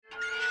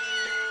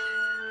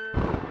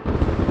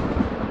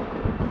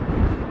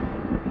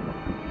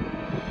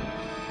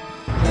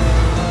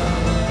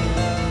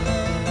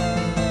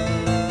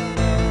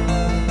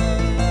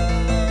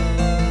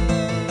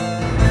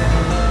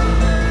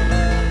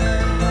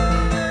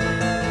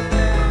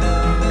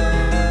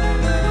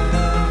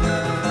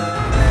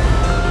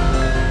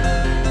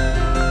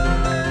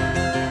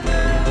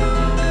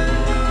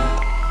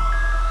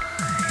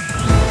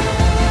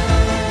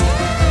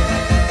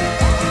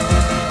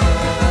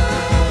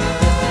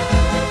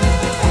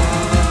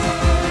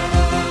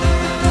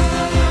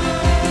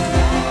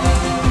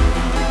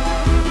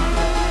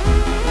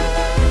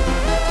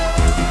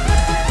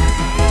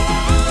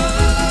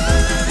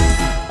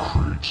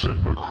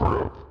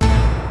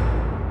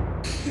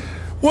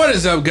What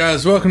is up,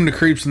 guys? Welcome to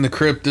Creeps in the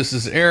Crypt. This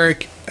is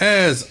Eric.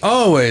 As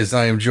always,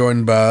 I am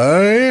joined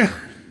by...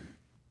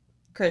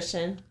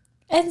 Christian.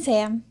 And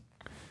Sam.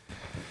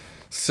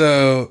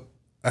 So,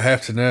 I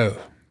have to know,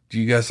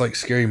 do you guys like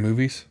scary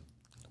movies?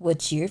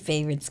 What's your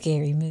favorite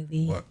scary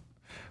movie?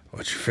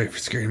 What's your favorite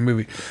scary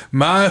movie?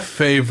 My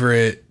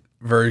favorite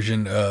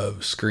version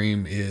of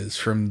Scream is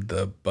from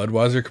the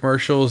Budweiser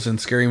commercials in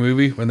Scary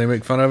Movie when they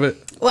make fun of it.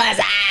 What's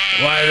that?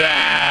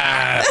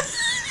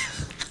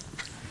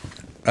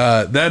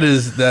 That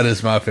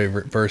is my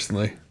favorite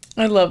personally.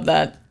 I love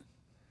that.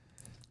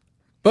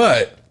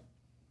 But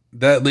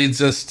that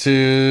leads us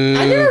to...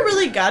 I never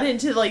really got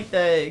into like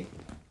the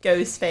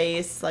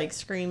Ghostface like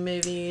Scream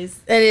movies.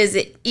 That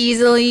is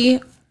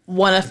easily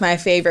one of my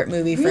favorite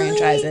movie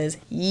franchises.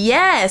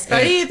 Yes.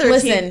 Friday the 13th.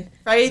 Listen.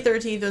 Friday the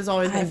 13th was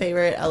always my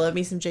favorite. I love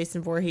me some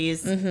Jason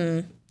Voorhees.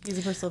 Mm-hmm. He's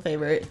a personal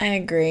favorite. I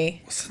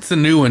agree. Since the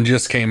new one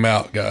just came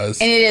out, guys.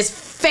 And it is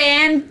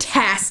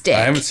fantastic. I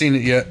haven't seen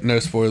it yet. No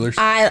spoilers.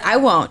 I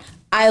won't.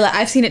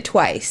 I've seen it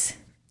twice.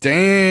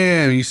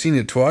 Damn, you've seen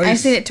it twice? I've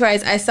seen it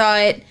twice. I saw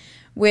it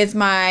with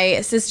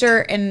my sister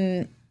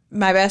and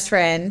my best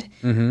friend.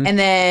 Mm-hmm. And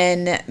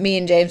then me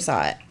and James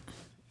saw it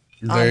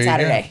on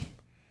Saturday.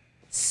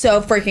 So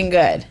freaking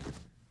good.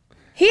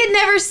 He had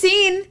never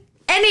seen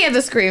any of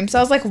the Screams. So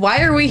I was like,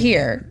 why are we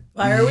here?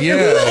 Why are we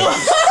here?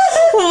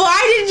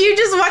 Why did you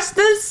just watch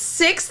the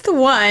sixth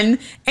one?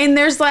 And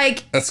there's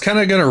like... That's kind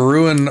of going to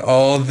ruin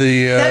all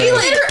the... It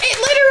literally does.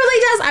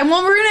 I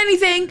won't ruin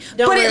anything.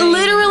 Don't worry. It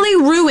literally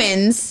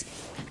ruins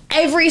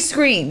every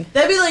Scream.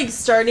 That'd be like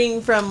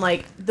starting from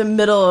like the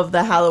middle of the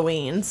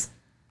Halloweens.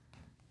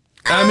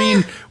 I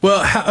mean,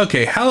 well,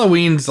 okay,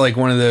 Halloween's like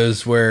one of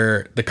those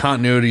where the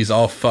continuity's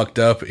all fucked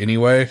up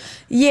anyway.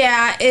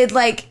 Yeah, it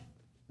like...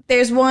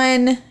 There's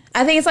one...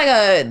 I think it's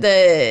like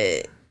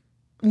the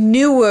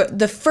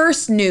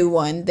first new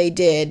one they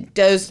did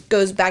goes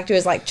back to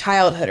his like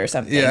childhood or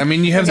something. Yeah, I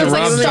mean you have the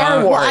like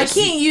Star Wars. I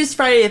can't use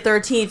Friday the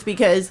 13th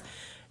because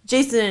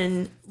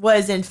Jason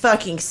was in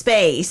fucking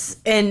space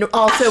and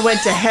also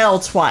went to hell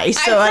twice.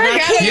 So I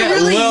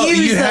can't use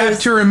you have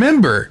to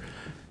remember,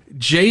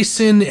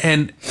 Jason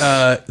and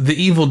the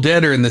Evil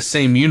Dead are in the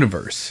same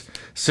universe.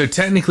 So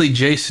technically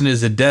Jason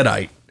is a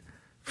Deadite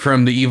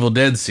from the Evil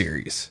Dead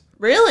series.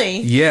 Really?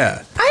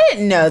 Yeah. I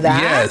didn't know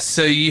that. Yeah,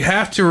 so you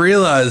have to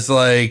realize,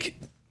 like,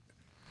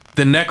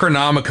 the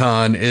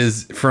Necronomicon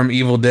is from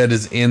Evil Dead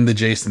is in the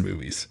Jason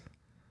movies.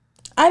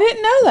 I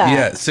didn't know that.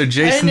 Yeah, so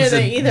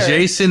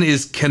Jason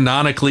is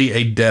canonically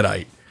a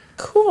Deadite.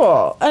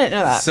 Cool. I didn't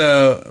know that.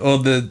 So, well,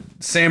 the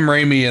Sam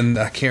Raimi and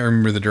I can't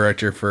remember the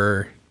director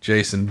for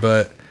Jason,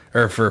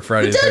 or for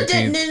Friday the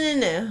 13th.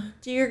 No.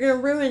 You're going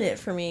to ruin it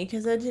for me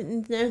because I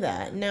didn't know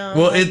that. No.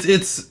 Well,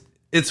 it's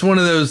one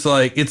of those,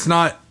 like, it's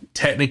not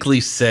technically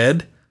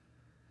said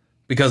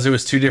because it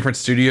was two different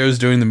studios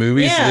doing the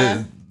movies.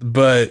 Yeah.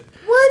 But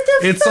what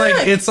the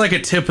fuck? It's like a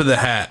tip of the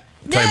hat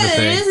type of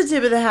thing. It is a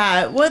tip of the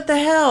hat. What the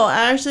hell?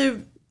 I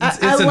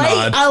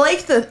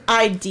like the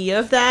idea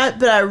of that,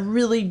 but I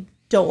really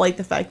don't like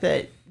the fact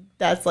that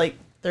that's like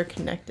they're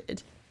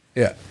connected.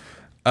 Yeah.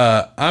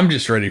 I'm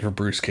just ready for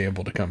Bruce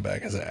Campbell to come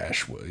back as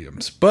Ash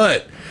Williams.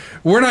 But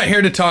we're not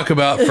here to talk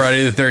about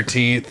Friday the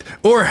 13th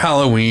or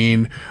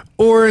Halloween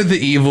or the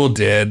Evil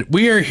Dead.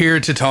 We are here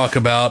to talk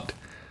about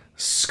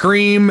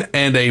Scream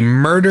and a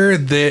murder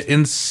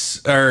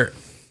that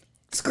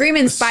Scream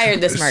inspired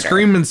this murder.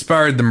 Scream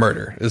inspired the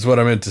murder is what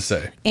I meant to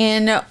say.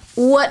 And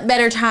what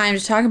better time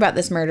to talk about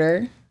this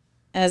murder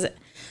as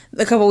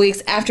a couple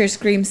weeks after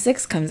Scream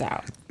 6 comes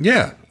out?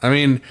 Yeah. I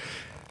mean...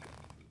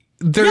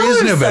 There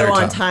is no better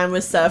on time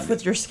with stuff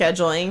with your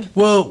scheduling.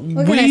 Well,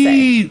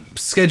 we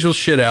schedule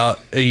shit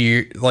out a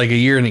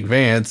year in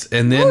advance,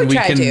 and then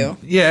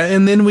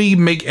and then we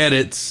make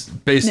edits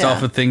based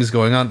off of things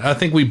going on. I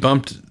think we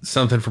bumped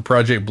something for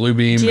Project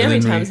Bluebeam. Do you know how many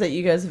times that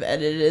you guys have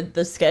edited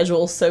the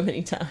schedule so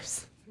many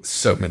times?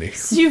 So many.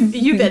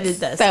 You've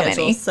edited that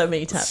schedule so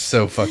many times.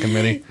 So fucking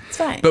many. It's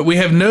fine. But we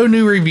have no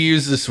new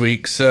reviews this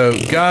week, so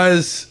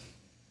guys,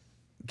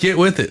 get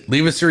with it.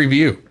 Leave us a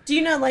review. Do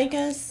you not like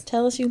us?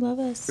 Tell us you love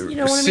us. You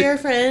don't want to be our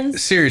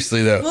friends.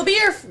 Seriously though, we'll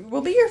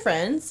be your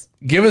friends.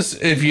 Give us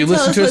if you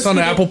listen to us on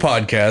Apple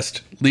Podcast,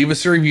 leave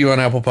us a review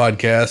on Apple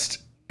Podcast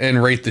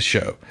and rate the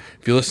show.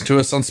 If you listen to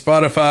us on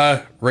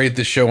Spotify, rate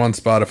the show on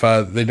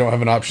Spotify. They don't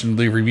have an option to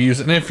leave reviews.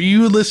 And if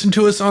you listen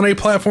to us on a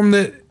platform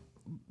that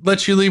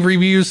lets you leave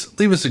reviews,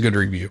 leave us a good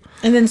review.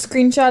 And then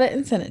screenshot it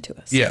and send it to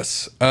us.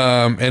 Yes,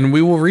 and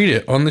we will read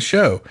it on the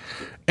show.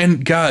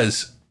 And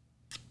guys,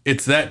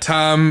 it's that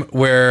time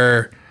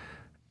where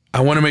I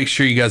want to make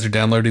sure you guys are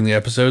downloading the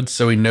episodes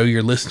so we know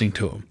you're listening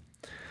to them.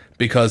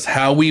 Because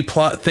how we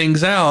plot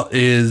things out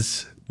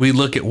is we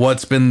look at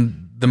what's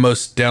been the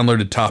most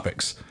downloaded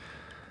topics.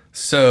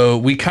 So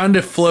we kind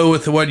of flow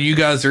with what you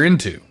guys are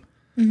into.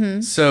 Mm-hmm.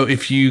 So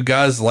if you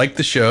guys like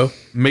the show,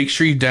 make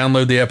sure you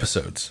download the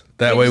episodes.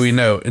 That way we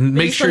know. And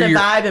make sure you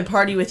vibe and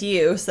party with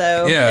you.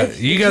 So yeah,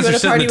 you guys are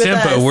setting the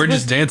tempo. We're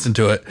just dancing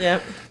to it.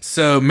 Yep.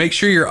 So make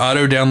sure your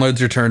auto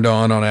downloads are turned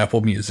on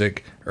Apple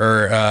Music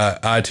or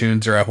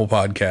iTunes or Apple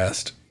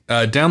Podcast.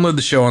 download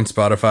the show on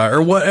Spotify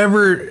or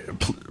whatever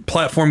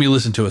platform you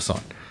listen to us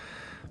on.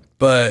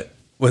 But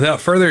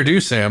without further ado,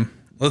 Sam,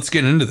 let's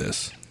get into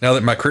this. Now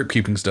that my crypt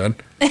keeping's done.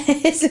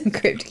 Some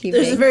crypt keeping.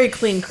 There's a very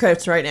clean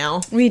crypt right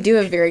now. We do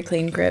have very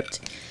clean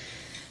crypt.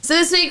 So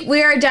this week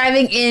we are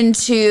diving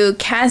into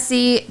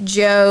Cassie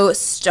Jo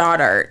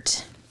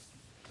Stoddart.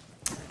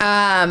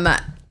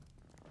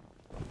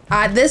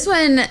 This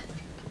one,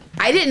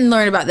 I didn't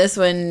learn about this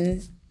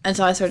one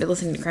until I started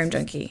listening to Crime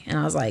Junkie, and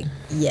I was like,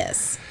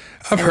 yes.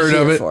 I've heard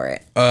of it. For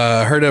it.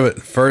 Heard of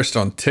it first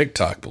on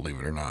TikTok, believe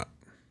it or not.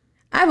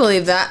 I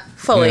believe that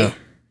fully. Yeah.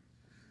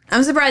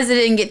 I'm surprised it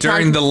didn't get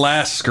during the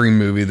last Scream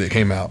movie that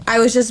came out. I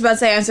was just about to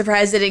say I'm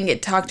surprised it didn't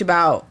get talked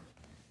about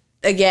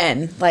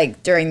again,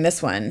 like during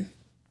this one,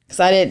 because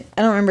I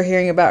don't remember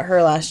hearing about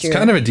her last year. It's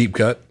kind of a deep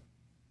cut.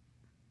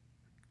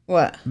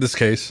 What? This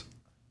case.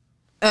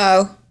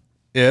 Oh.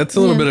 Yeah, it's a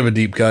little bit of a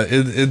deep cut.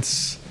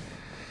 It's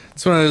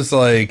one of those,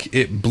 like,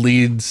 it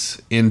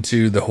bleeds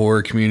into the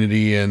horror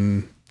community,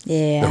 and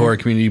the horror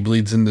community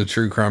bleeds into the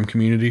true crime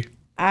community.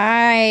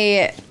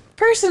 I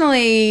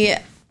personally,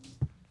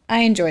 I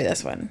enjoy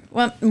this one.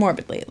 Well,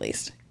 morbidly, at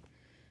least.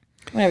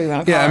 Whatever you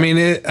want to call it. Yeah, I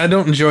mean, I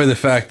don't enjoy the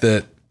fact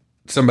that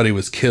somebody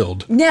was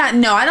killed. Yeah,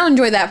 no, I don't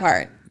enjoy that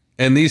part.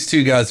 And these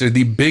two guys are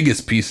the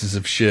biggest pieces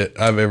of shit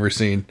I've ever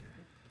seen.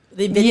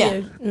 The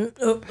video. Yeah.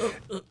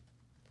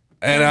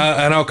 And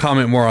I'll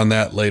comment more on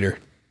that later.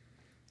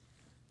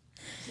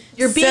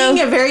 You're being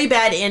a very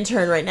bad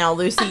intern right now,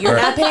 Lucy. You're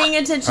not paying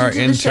attention to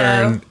the show.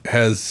 Our intern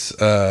has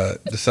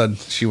decided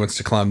she wants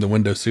to climb the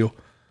windowsill.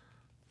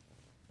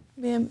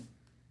 Ma'am,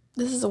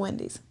 this is a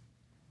Wendy's.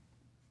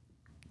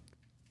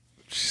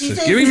 She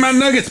says, give me my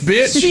nuggets,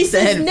 bitch. She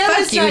said, no,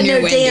 it's not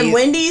no damn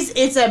Wendy's.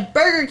 It's a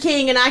Burger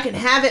King, and I can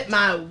have it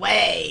my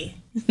way.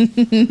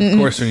 Of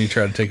course, when you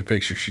try to take a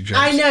picture, she jumps.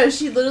 I know,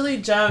 she literally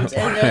jumped.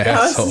 And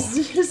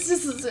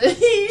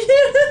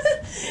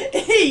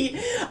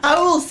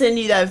I will send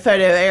you that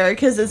photo, Eric,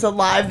 because it's a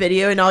live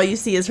video, and all you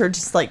see is her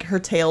just like her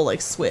tail like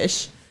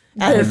swish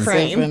out of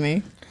frame. So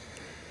funny.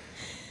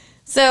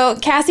 So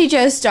Cassie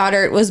Jo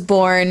Stoddart was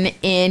born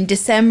in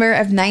December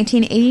of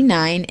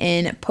 1989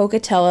 in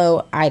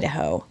Pocatello,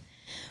 Idaho.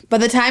 By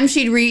the time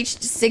she'd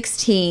reached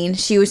 16,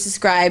 she was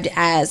described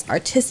as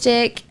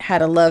artistic,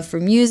 had a love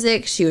for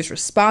music, she was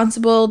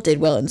responsible,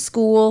 did well in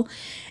school,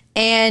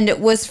 and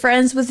was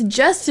friends with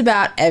just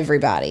about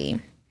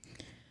everybody.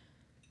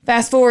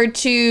 Fast forward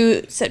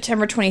to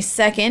September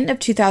 22nd of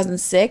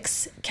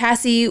 2006,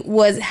 Cassie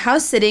was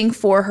house sitting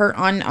for her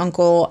aunt and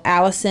uncle,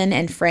 Allison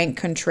and Frank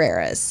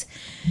Contreras.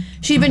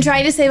 She'd been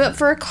trying to save up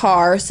for a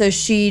car, so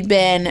she'd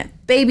been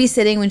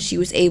babysitting when she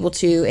was able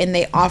to, and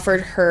they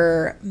offered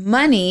her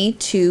money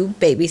to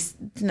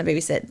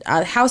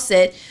house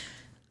sit,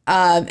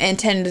 and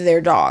tend to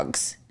their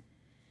dogs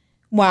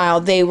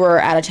while they were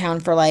out of town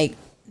for like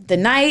the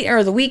night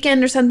or the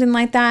weekend or something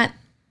like that.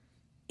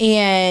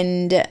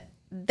 And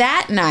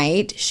that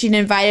night, she'd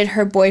invited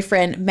her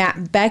boyfriend, Matt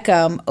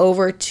Beckham,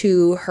 over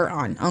to her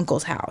aunt and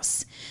uncle's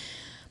house.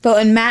 But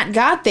when Matt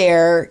got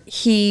there,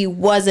 he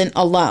wasn't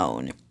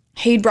alone.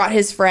 He'd brought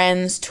his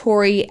friends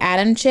Tori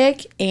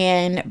Adamczyk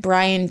and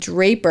Brian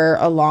Draper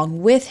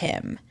along with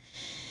him.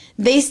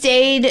 They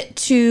stayed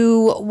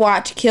to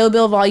watch Kill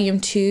Bill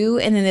Volume 2,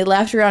 and then they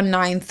left around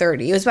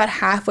 9:30. It was about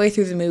halfway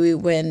through the movie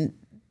when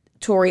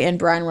Tori and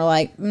Brian were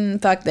like,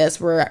 fuck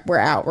this, we're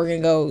out. We're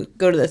going to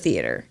go to the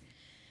theater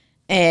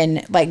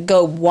and like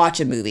go watch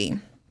a movie.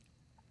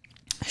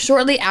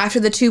 Shortly after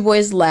the two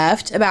boys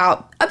left,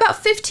 about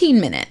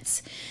 15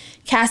 minutes,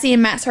 Cassie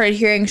and Matt started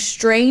hearing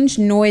strange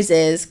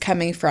noises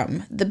coming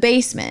from the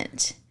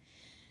basement.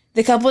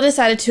 The couple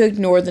decided to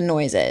ignore the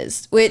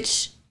noises,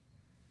 which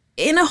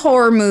in a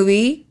horror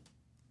movie,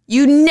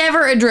 you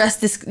never address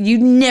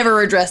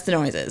the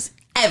noises.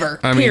 Ever.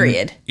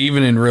 Period. Mean,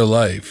 even in real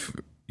life,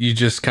 you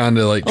just kind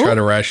of like try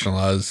to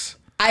rationalize.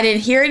 I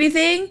didn't hear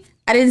anything.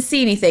 I didn't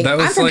see anything. I'm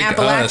from like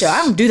Appalachia.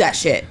 I don't do that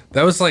shit.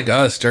 That was like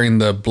us during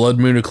the blood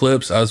moon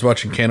eclipse. I was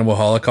watching Cannibal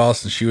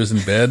Holocaust and she was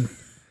in bed.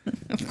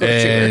 Of course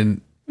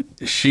and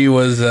she's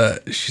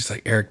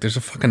like, Eric, there's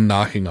a fucking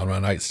knocking on my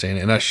nightstand.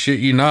 And I shit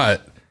you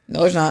not. No,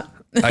 there's not.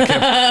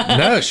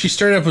 No, she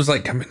straight up was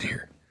like, come in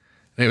here.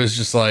 And it was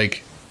just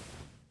like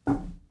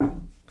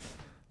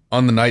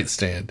on the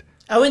nightstand.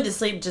 I went to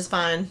sleep just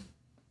fine.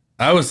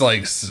 I was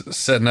like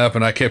setting up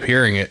and I kept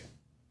hearing it.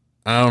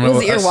 I don't know.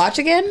 Was it your watch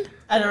again?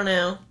 I don't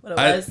know what it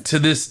was. To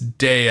this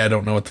day, I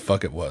don't know what the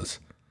fuck it was.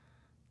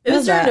 It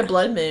was during a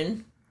blood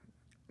moon.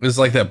 It was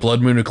like that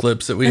blood moon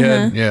eclipse that we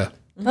had. Yeah.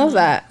 What was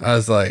that? I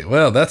was like,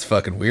 well, that's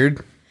fucking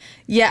weird.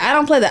 Yeah, I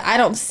don't play that. I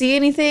don't see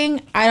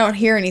anything. I don't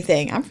hear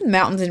anything. I'm from the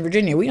mountains in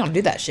Virginia. We don't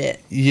do that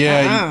shit.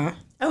 Yeah.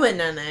 I went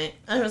night.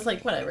 I was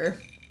like, whatever.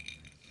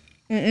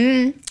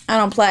 I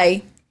don't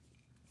play.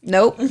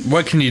 Nope.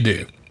 What can you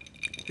do?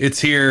 It's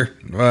here.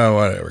 Well,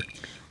 whatever.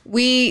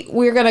 We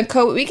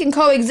can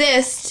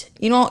coexist.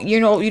 You don't mess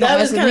with me. That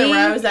was kind of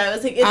where I was at. I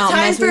was like, it's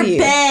time for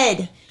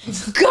bed. Go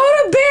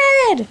to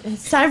bed.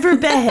 It's time for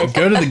bed.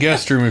 Go to the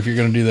guest room if you're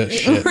going to do that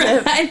shit.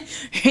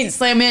 You ain't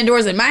slamming in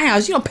doors in my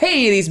house. You don't pay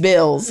any of these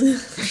bills.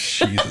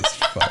 Jesus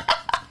fuck.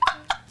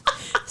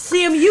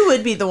 Sam, you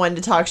would be the one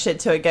to talk shit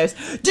to a ghost.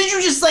 Did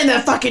you just slam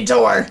that fucking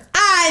door?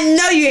 I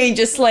know you ain't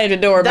just slammed a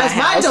door in That's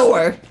my house. my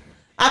door.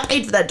 I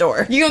paid for that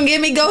door. You gonna give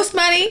me ghost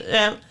money?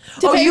 Yeah.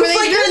 Oh, you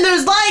flickering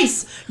those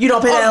lights. You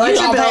don't pay that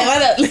electric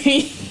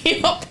bill.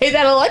 You don't pay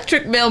that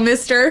electric bill,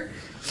 mister.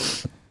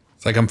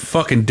 It's like, I'm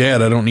fucking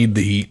dead. I don't need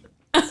the heat.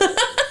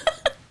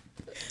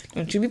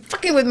 Don't you be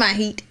fucking with my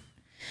heat.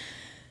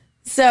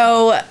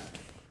 So,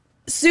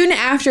 soon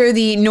after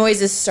the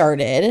noises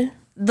started,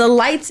 the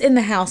lights in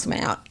the house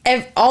went out.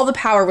 All the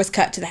power was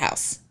cut to the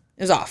house.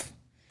 It was off.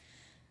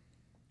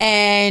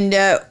 And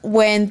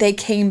when they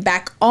came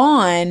back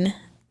on,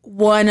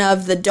 one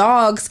of the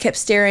dogs kept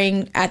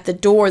staring at the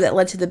door that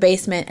led to the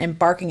basement and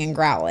barking and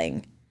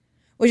growling.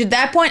 Which at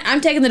that point, I'm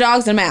taking the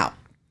dogs and I'm out.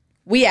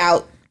 We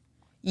out.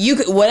 You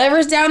could,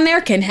 whatever's down there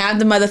can have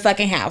the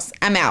motherfucking house.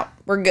 I'm out.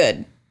 We're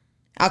good.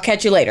 I'll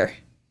catch you later.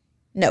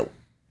 No.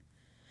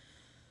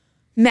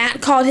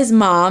 Matt called his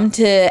mom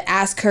to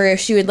ask her if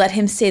she would let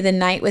him stay the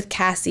night with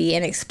Cassie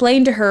and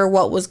explain to her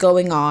what was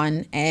going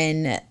on,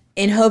 and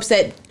in hopes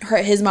that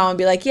his mom would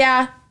be like,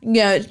 yeah,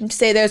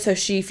 stay there so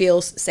she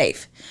feels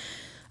safe.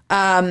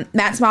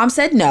 Matt's mom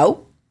said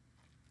no,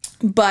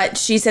 but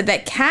she said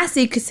that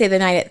Cassie could stay the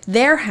night at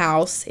their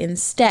house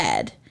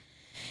instead.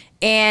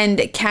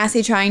 And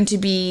Cassie, trying to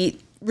be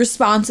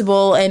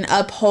responsible and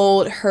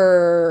uphold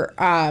her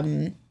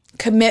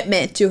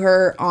commitment to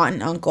her aunt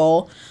and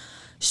uncle,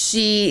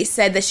 she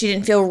said that she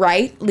didn't feel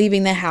right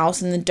leaving the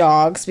house and the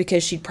dogs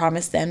because she'd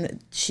promised them that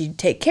she'd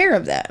take care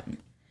of them.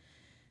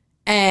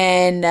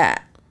 And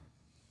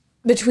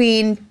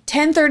between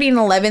 10:30 and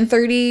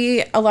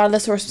 11:30, a lot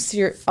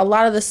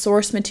of the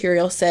source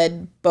material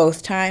said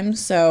both times.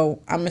 So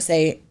I'm gonna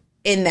say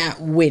in that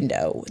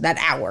window, that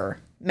hour,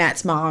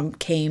 Matt's mom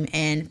came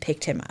and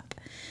picked him up.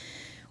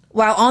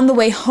 While on the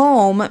way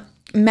home,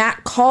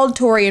 Matt called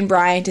Tori and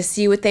Brian to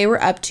see what they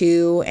were up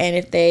to and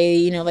if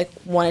they,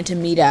 wanted to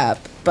meet up.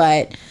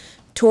 But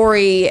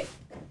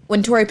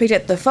when Tori picked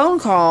up the phone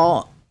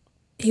call,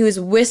 he was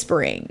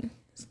whispering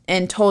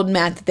and told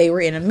Matt that they were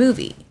in a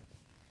movie.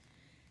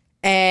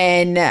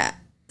 And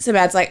so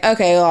Matt's like,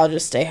 okay, well, I'll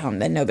just stay home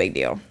then, no big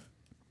deal.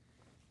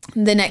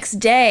 The next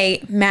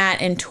day,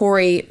 Matt and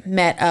Tori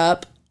met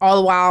up. All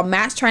the while,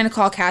 Matt's trying to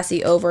call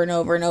Cassie over and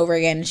over and over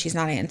again, and she's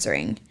not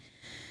answering.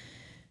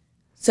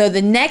 So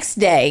the next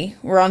day,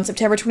 we're on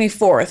September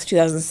 24th,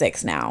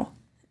 2006 now.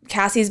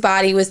 Cassie's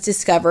body was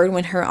discovered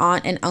when her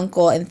aunt and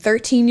uncle and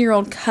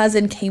 13-year-old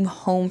cousin came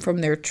home from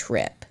their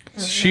trip.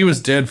 She was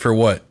dead for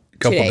what? A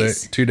couple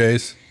days? 2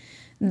 days?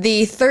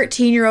 The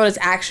 13-year-old is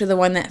actually the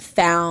one that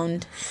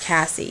found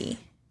Cassie.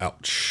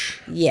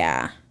 Ouch.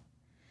 Yeah.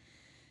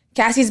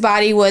 Cassie's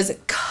body was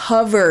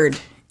covered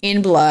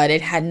in blood.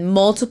 It had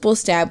multiple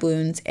stab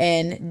wounds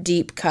and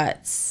deep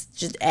cuts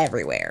just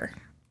everywhere.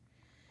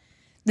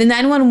 The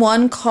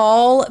 911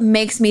 call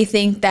makes me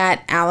think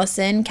that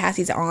Allison,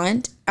 Cassie's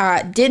aunt,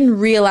 didn't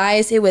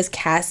realize it was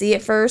Cassie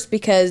at first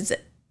because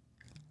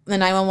the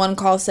 911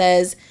 call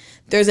says,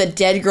 there's a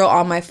dead girl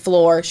on my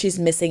floor. She's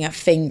missing a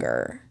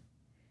finger.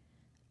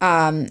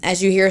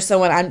 As you hear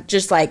someone, I'm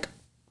just like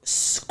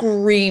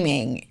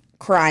screaming,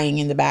 crying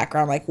in the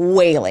background, like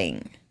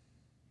wailing.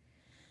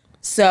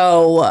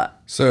 So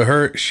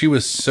she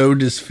was so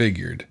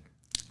disfigured.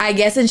 I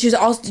guess, and she was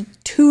also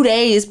 2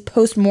 days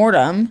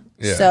post-mortem.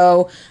 Yeah.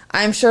 So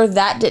I'm sure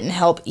that didn't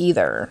help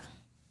either.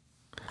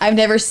 I've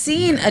never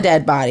seen a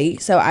dead body,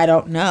 so I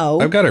don't know.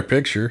 I've got her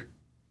picture.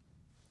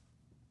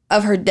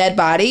 Of her dead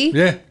body?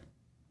 Yeah.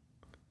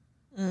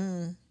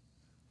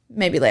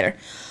 Maybe later.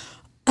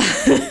 Put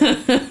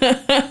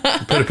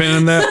a pin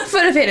in that?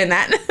 Put a pin in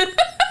that.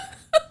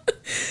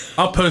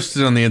 I'll post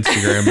it on the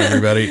Instagram,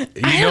 everybody.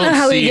 I don't know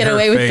how we get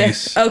away with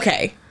this.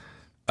 Okay.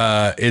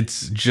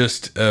 It's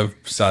just a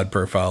side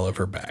profile of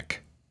her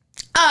back.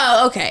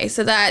 Oh, okay.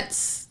 So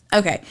that's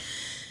okay.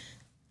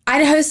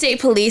 Idaho State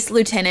Police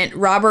Lieutenant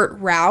Robert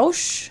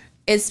Rausch.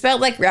 It's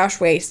spelled like Roush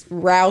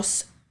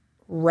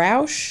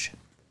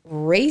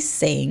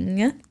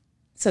Racing.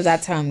 So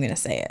that's how I'm going to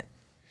say it.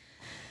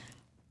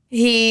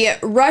 He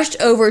rushed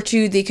over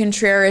to the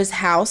Contreras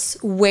house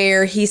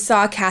where he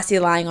saw Cassie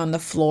lying on the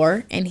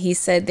floor, and he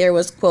said there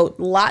was, quote,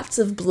 lots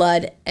of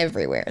blood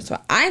everywhere. So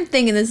I'm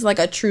thinking this is like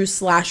a true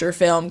slasher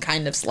film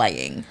kind of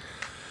slaying.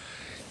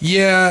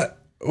 Yeah.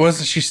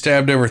 Wasn't she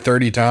stabbed over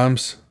 30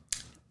 times?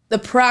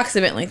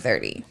 Approximately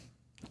 30.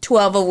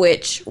 12 of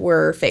which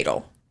were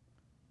fatal.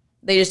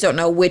 They just don't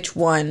know which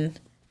one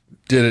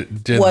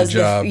did the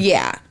job.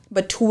 Yeah.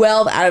 But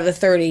 12 out of the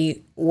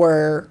 30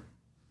 were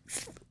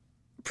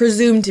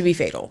presumed to be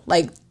fatal.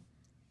 Like,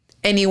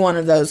 any one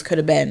of those could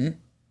have been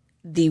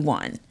the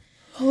one.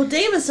 Well,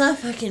 Dave, it's not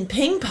fucking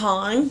ping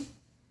pong.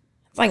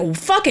 It's like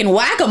fucking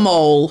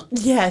whack-a-mole.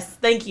 Yes,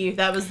 thank you.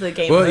 That was the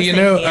game. Well,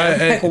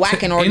 like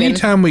whacking organ.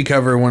 Anytime we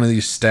cover one of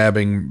these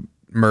stabbing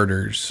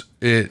murders,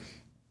 it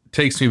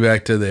takes me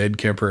back to the Ed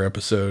Kemper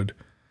episode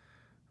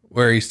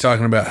where he's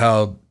talking about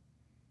how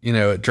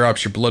it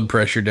drops your blood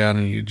pressure down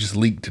and you just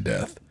leak to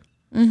death.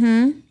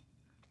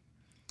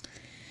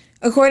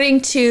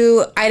 According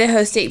to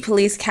Idaho State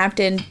Police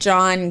Captain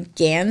John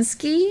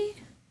Gansky,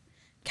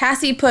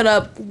 Cassie put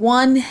up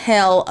one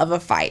hell of a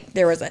fight.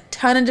 There was a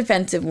ton of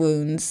defensive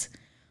wounds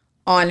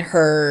on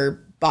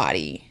her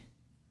body.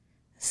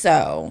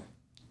 So,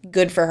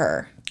 good for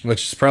her.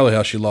 Which is probably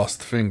how she lost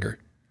the finger.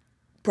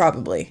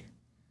 Probably.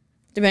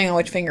 Depending on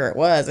which finger it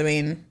was. I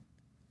mean,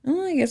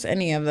 well, I guess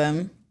any of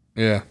them.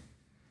 Yeah.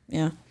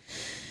 Yeah.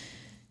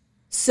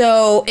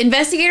 So,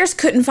 investigators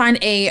couldn't find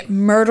a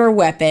murder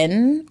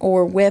weapon,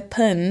 or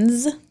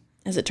weapons,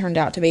 as it turned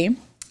out to be.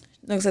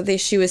 Looks like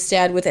she was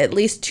stabbed with at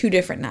least 2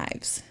 different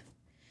knives.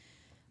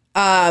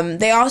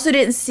 They also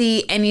didn't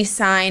see any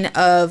sign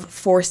of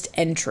forced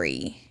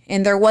entry.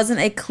 And there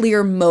wasn't a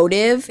clear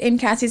motive in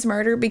Cassie's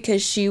murder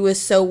because she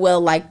was so well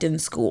liked in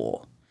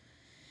school.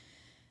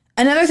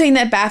 Another thing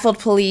that baffled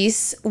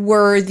police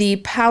were the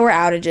power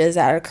outages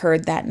that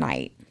occurred that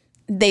night.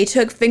 They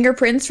took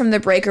fingerprints from the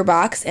breaker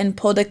box and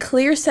pulled a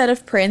clear set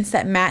of prints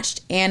that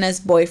matched Anna's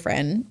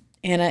boyfriend.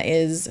 Anna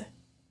is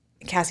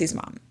Cassie's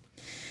mom.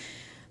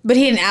 But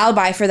he had an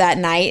alibi for that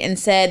night and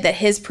said that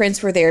his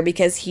prints were there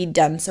because he'd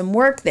done some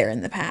work there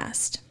in the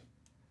past.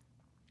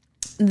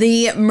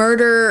 The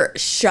murder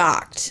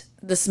shocked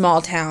the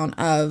small town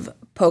of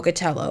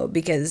Pocatello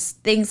because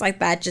things like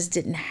that just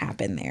didn't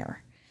happen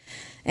there.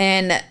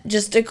 And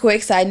just a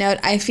quick side note,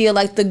 I feel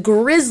like the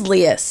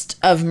grisliest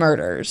of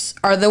murders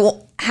are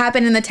the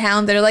happen in the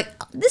town that are like,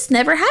 this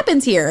never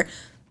happens here.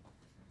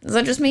 Is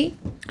that just me?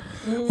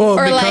 Well,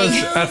 or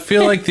because I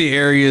feel like the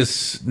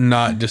area's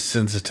not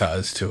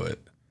desensitized to it.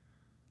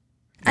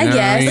 I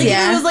guess, like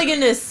yeah. If it was like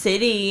in a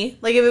city,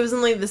 like if it was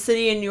in like the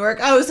city in New York,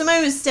 oh,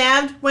 somebody was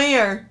stabbed,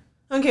 where?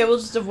 Okay, we'll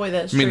just avoid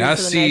that street. I mean, I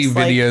see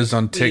videos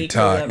on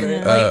TikTok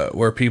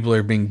where people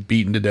are being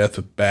beaten to death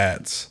with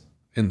bats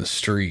in the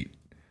street.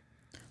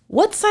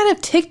 What side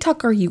of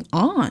TikTok are you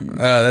on?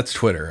 That's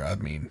Twitter, I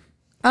mean.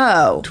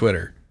 Oh.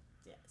 Twitter.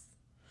 Yes.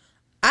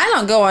 I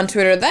don't go on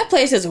Twitter. That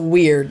place is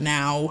weird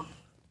now.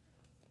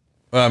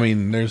 Well, I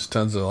mean, there's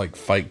tons of like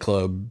Fight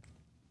Club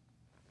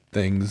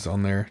things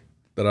on there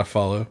that I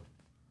follow.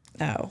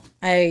 Oh,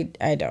 I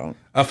don't.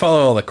 I follow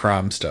all the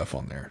crime stuff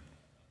on there.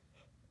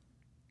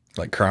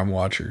 Like Crime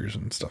Watchers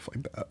and stuff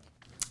like that.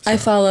 So. I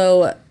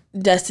follow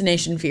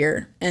Destination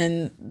Fear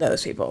and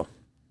those people.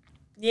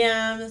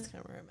 Yeah, that's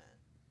kind of where I'm at.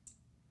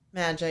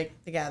 Magic,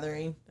 The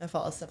Gathering. I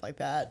follow stuff like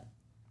that.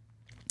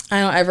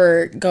 I don't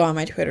ever go on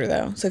my Twitter,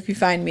 though. So if you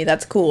find me,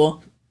 that's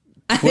cool.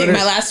 I think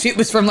my last tweet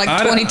was from like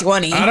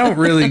 2020. I don't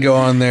really go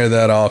on there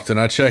that often.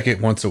 I check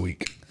it once a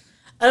week.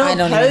 I don't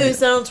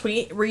post. I don't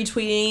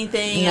retweet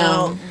anything. No. I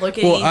don't look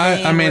at anything.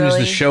 Well, I manage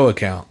the show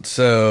account.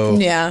 So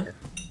yeah,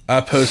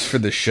 I post for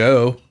the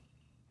show.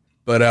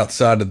 But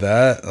outside of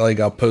that,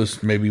 like I'll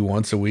post maybe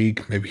once a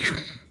week, maybe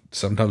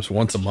sometimes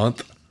once a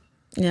month.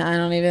 Yeah,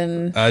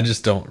 I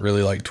just don't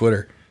really like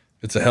Twitter.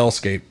 It's a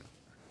hellscape.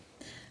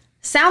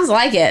 Sounds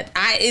like it.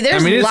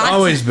 It's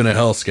always been a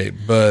hellscape,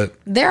 but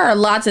there are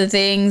lots of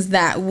things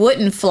that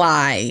wouldn't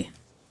fly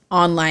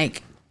on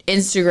like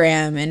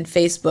Instagram and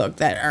Facebook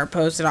that are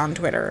posted on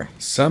Twitter.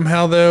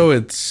 Somehow, though,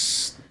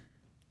 it's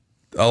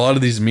a lot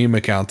of these meme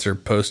accounts are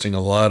posting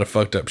a lot of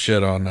fucked up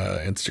shit on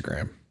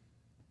Instagram,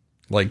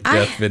 like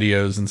death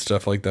videos and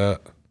stuff like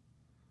that.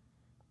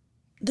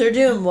 They're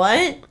doing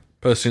what?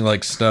 Posting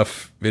like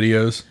snuff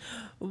videos.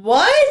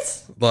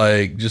 What?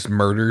 Like just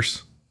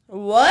murders.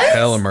 What?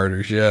 Hella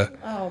murders, yeah.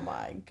 Oh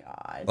my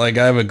god. Like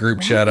I have a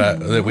group chat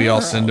that we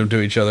all send them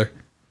to each other.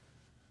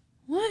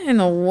 What in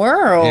the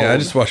world? Yeah, I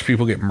just watch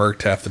people get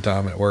murked half the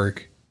time at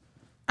work.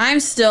 I'm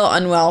still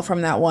unwell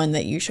from that one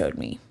that you showed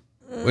me.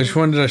 Which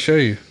one did I show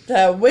you?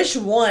 Which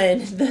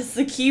one? That's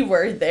the key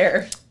word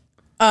there.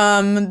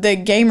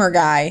 The gamer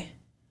guy.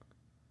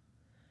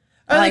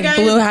 Oh, like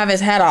blew half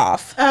his head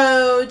off.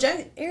 Oh,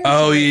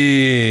 oh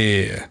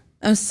yeah.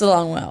 I'm still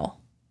unwell.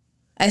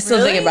 I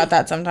still think about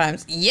that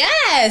sometimes.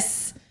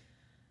 Yes.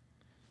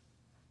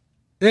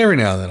 Every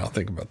now and then I'll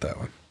think about that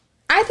one.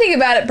 I think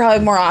about it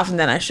probably more often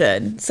than I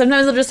should.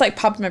 Sometimes I'll just like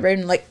pop in my brain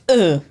and like,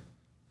 ugh.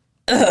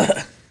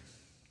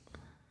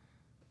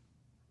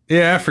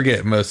 Yeah, I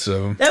forget most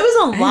of them. That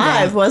was on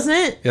live, wasn't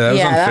it? Yeah,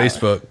 that was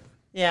on Facebook.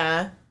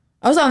 Yeah.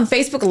 I was on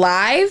Facebook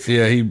Live?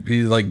 Yeah,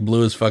 he like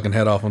blew his fucking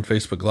head off on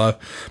Facebook Live.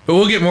 But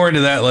we'll get more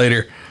into that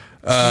later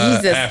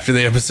after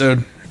the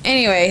episode.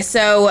 Anyway,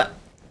 so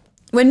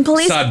when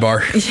police...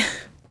 Sidebar.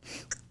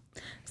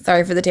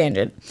 Sorry for the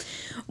tangent.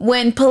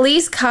 When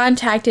police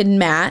contacted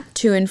Matt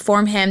to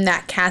inform him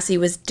that Cassie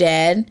was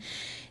dead,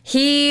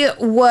 he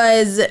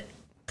was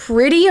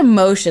pretty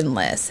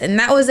emotionless, and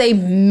that was a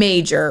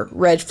major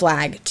red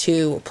flag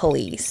to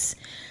police.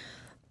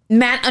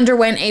 Matt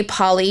underwent a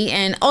poly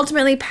and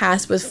ultimately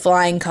passed with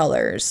flying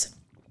colors.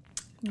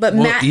 But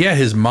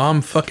his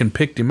mom fucking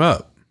picked him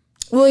up.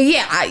 Well,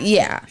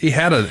 yeah. He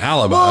had an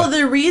alibi. Well,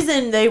 the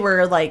reason they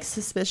were like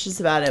suspicious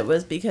about it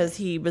was because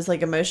he was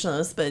like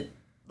emotionless, but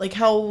like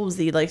how old was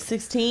he? Like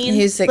 16?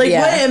 He's like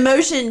what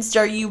emotions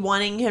are you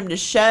wanting him to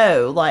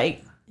show?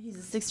 Like he's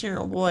a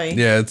 16-year-old boy.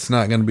 Yeah, it's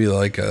not going to be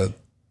like a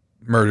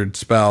murdered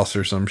spouse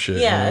or some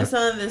shit. Yeah, it's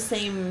not the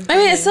same. I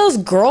mean, it's still his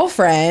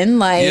girlfriend.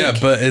 Like, yeah,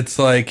 but it's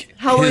like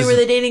how long were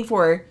they dating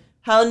for?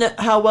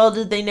 How well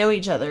did they know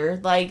each other?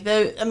 Like,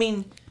 yeah.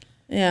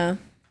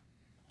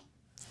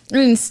 I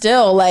mean,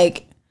 still,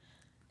 like,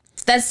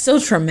 that's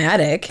still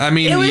traumatic. I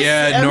mean,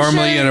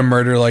 normally in a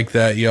murder like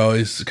that, you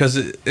always, because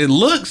it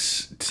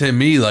looks to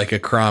me like a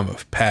crime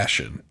of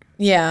passion.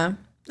 Yeah,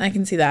 I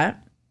can see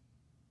that.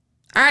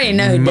 I already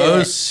know who did it.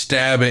 Most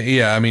stabbing,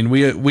 yeah. I mean,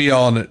 we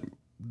all,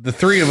 the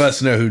three of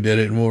us know who did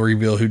it, and we'll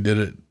reveal who did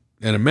it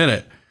in a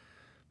minute.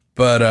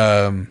 But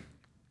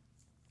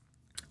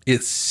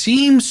it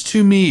seems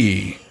to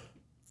me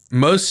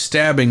most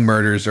stabbing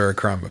murders are a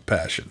crime of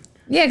passion.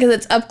 Yeah, because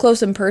it's up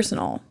close and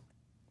personal.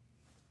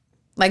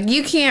 Like,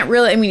 you can't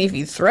really, I mean, if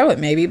you throw it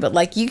maybe, but,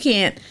 like, you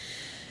can't.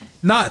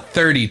 Not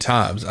 30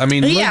 times. I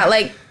mean,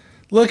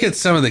 look at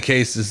some of the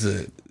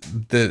cases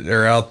that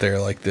are out there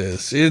like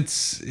this.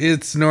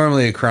 It's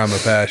normally a crime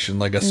of passion,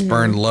 like a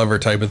spurned lover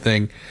type of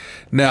thing.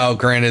 Now,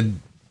 granted,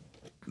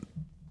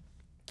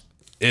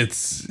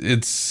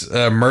 it's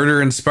a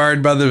murder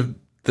inspired by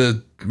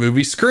the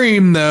movie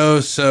Scream, though,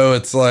 so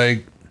it's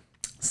like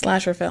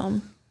Slasher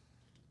film.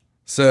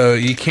 So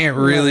you can't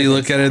really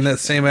look at it in that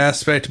same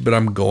aspect, but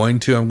I'm going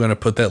to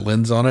put that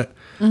lens on it.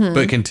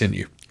 But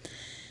continue.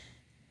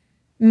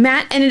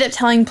 Matt ended up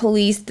telling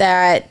police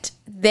that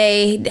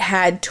they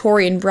had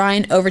Tori and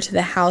Brian over to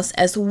the house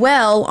as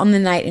well on the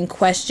night in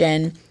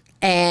question,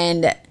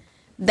 and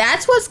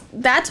that's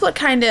what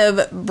kind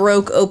of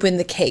broke open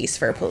the case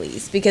for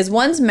police, because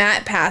once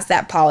Matt passed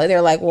that poly,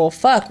 they're like, well,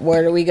 fuck,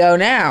 where do we go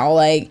now?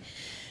 Like,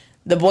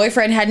 the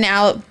boyfriend had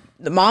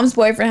the mom's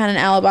boyfriend had an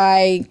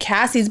alibi.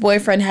 Cassie's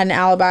boyfriend had an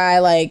alibi.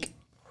 Like,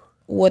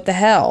 what the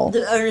hell?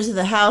 The owners of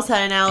the house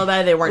had an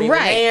alibi. They weren't even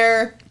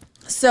there.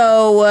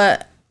 So,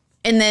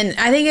 and then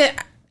I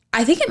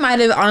think it might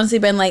have honestly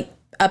been like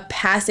a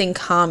passing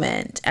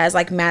comment as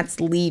like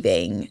Matt's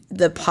leaving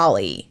the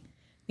poly.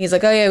 He's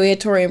like, oh yeah, we had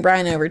Tori and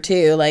Brian over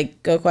too.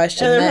 Like, go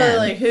question them. And they're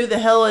probably like, who the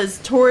hell is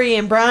Tori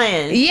and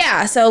Brian?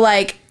 Yeah. So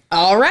like,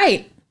 all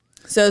right.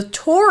 So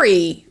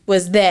Tori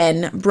was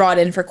then brought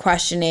in for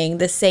questioning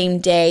the same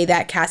day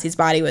that Cassie's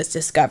body was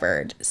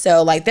discovered.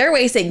 So like, they're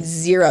wasting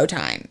zero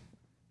time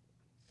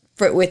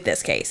with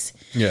this case.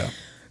 Yeah.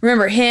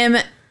 Remember,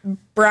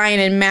 Brian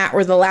and Matt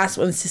were the last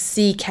ones to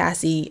see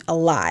Cassie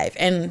alive,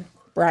 and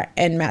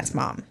Matt's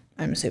mom,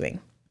 I'm assuming.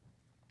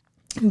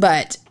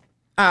 But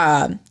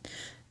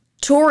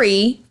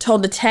Tori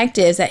told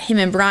detectives that him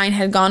and Brian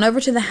had gone over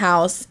to the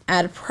house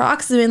at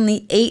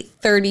approximately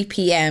 8:30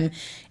 p.m.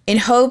 in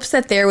hopes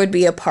that there would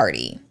be a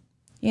party.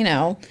 You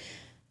know,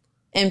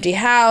 empty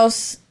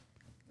house,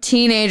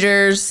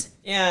 teenagers,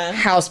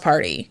 house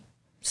party.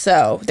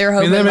 So they're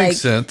hoping, that makes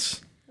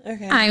sense.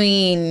 Okay. I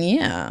mean,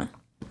 yeah.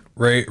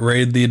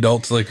 Raid the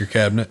adults' liquor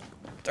cabinet.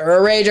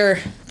 Throw a rager.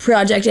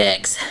 Project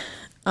X.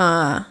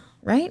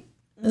 Right?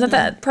 Is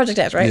that Project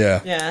X, right?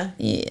 Yeah.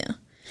 Yeah.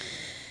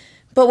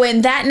 But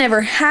when that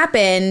never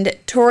happened,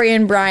 Tori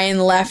and Brian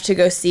left to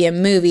go see a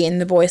movie,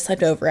 and the boys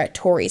slept over at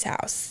Tori's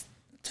house.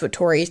 That's what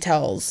Tori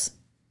tells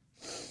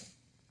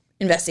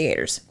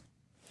investigators.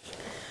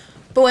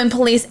 But when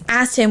police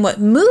asked him what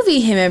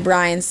movie him and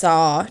Brian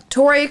saw,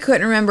 Tori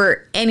couldn't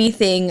remember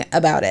anything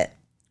about it.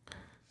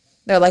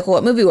 They're like, well,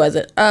 what movie was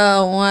it?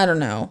 Oh, well, I don't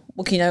know.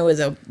 Well, can you know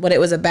what it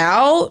was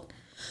about?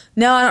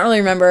 No, I don't really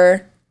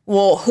remember.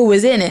 Well, who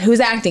was in it?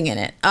 Who's acting in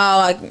it? Oh,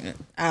 I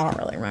don't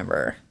really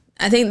remember.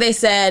 I think they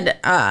said,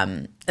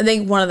 I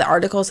think one of the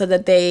articles said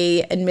that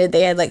they admitted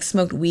they had like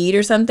smoked weed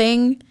or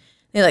something.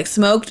 They like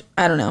smoked,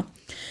 I don't know.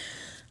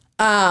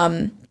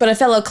 But a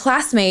fellow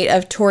classmate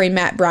of Tori,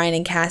 Matt, Brian,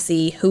 and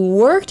Cassie, who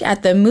worked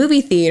at the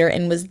movie theater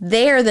and was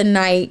there the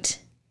night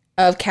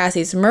of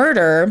Cassie's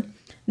murder,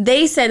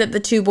 they said that the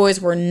two boys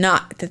were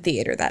not at the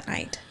theater that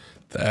night.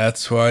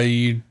 That's why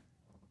you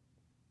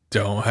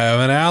don't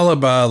have an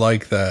alibi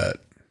like that.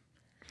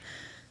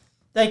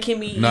 That can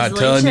be easily not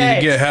telling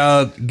checked. You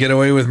to get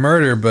away with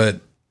murder, but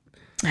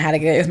how to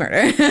get away with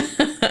murder.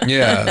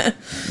 Yeah,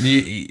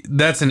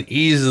 that's an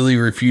easily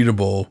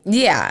refutable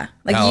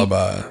like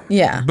alibi.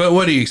 But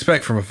what do you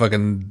expect from a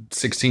fucking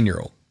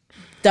 16-year-old?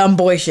 Dumb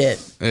boy shit.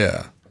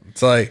 Yeah,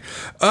 it's like,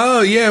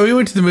 oh yeah, we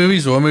went to the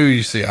movies. What movie did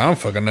you see? I don't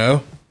fucking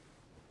know.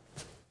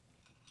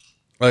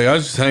 Like, I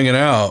was just hanging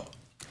out.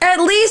 At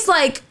least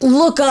like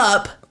look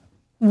up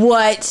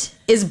what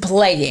is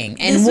playing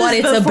and this what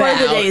it's before about.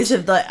 The days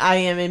of the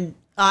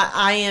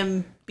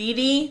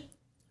IMBD,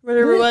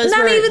 whatever it was.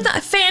 Not even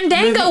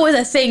Fandango was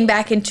a thing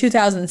back in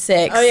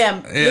 2006. Oh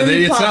yeah,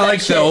 it's not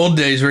like the old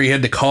days where you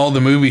had to call the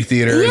movie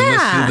theater and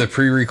listen to the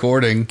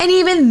pre-recording. And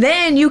even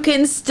then, you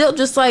can still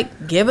just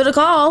like give it a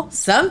call,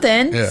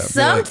 something. Like,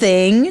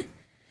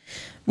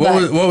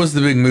 what was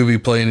the big movie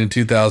playing in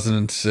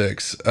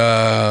 2006?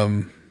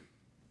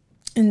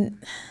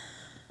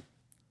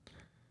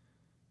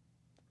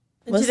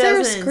 Was there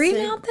a Scream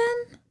out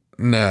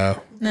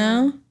then?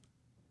 No.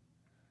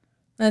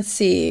 Let's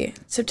see.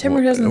 September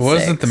 2006. It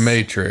wasn't The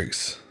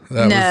Matrix.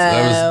 That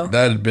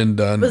had been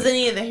done. Was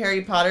any of the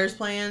Harry Potters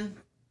playing?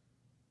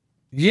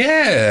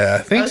 Yeah,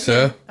 I think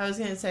so. I was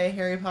going to say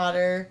Harry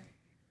Potter.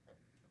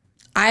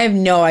 I have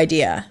no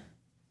idea.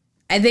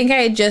 I think I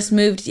had just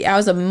moved. I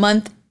was a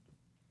month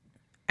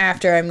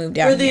after I moved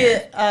out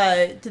here.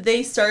 Did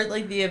they start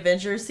like the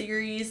Avengers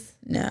series?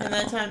 No. In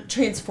that time?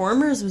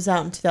 Transformers was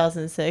out in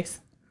 2006.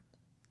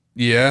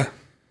 Yeah.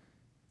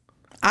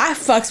 I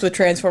fucks with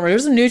Transformers.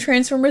 There's a new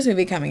Transformers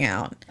movie coming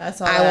out.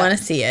 I want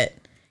to see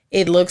it.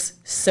 It looks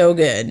so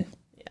good.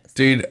 Yes.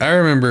 Dude, I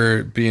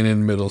remember being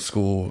in middle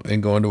school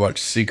and going to watch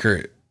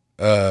Secret,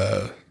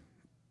 what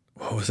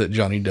was it,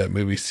 Johnny Depp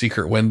movie?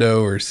 Secret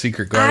Window or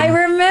Secret Garden?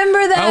 I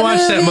remember that I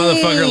watched movie. that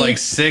motherfucker like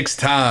 6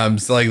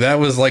 times. Like, that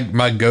was like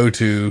my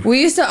go-to.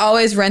 We used to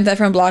always rent that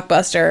from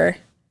Blockbuster. It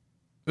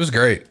was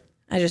great.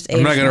 I just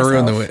I'm not gonna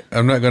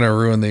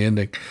ruin the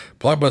ending.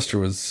 Blockbuster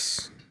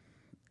was.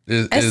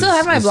 I still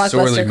have my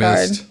Blockbuster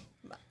card.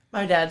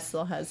 My dad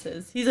still has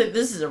his. He's like,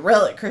 "This is a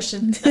relic,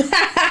 Christian."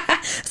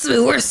 This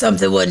will be worth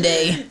something one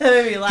day. That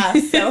made me laugh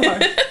so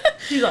hard.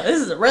 He's like, "This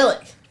is a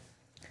relic."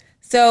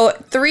 So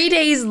 3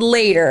 days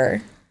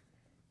later,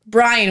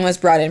 Brian was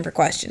brought in for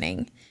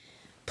questioning.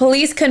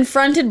 Police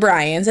confronted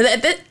Brian. So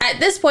at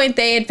this point,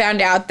 they had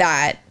found out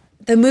that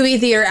the movie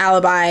theater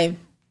alibi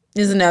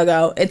is a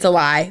no-go. It's a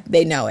lie.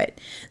 They know it.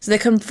 So they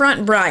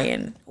confront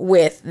Brian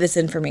with this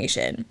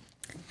information.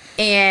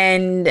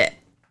 And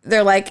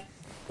they're like,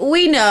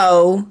 we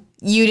know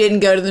you didn't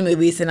go to the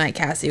movies the night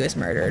Cassie was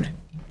murdered.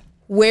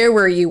 Where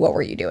were you? What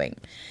were you doing?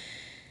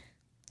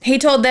 He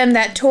told them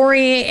that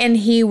Tori and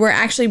he were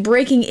actually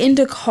breaking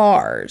into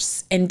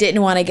cars and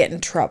didn't want to get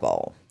in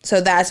trouble.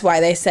 So that's why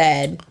they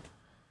said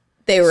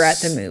they were at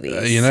the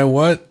movies. You know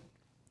what?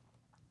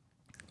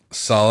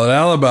 Solid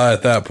alibi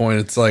at that point.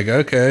 It's like,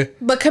 okay.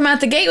 But come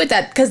out the gate with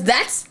that, because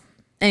that's...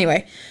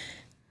 Anyway.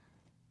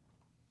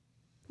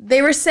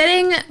 They were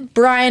setting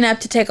Brian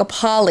up to take a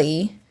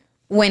poly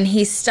when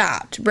he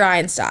stopped.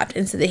 Brian stopped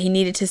and said that he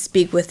needed to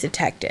speak with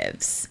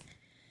detectives.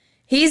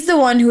 He's the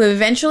one who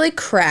eventually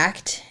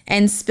cracked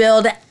and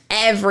spilled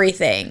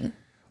everything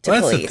to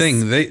police. That's the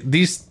thing.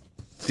 These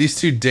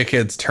two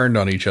dickheads turned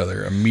on each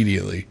other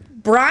immediately.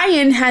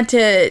 Brian had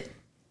to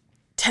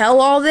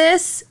tell all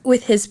this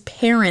with his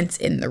parents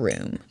in the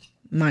room,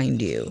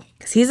 mind you.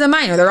 Because he's a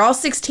minor. They're all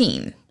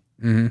 16.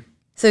 Mm-hmm.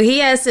 So he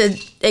has to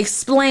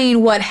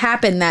explain what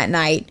happened that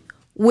night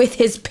with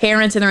his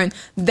parents in the room.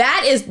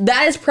 That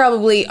is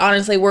probably,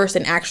 honestly, worse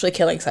than actually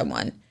killing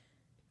someone.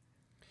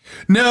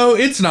 No,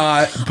 it's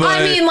not.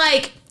 But I mean,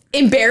 like,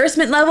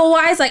 embarrassment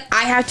level-wise, like,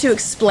 I have to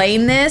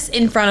explain this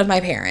in front of my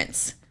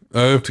parents.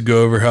 I have to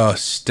go over how I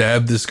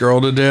stabbed this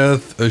girl to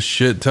death a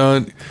shit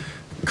ton.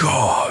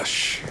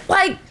 Gosh.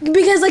 Like,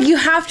 because, like, you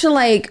have to,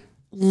 like,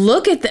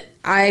 look at the...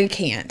 I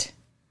can't.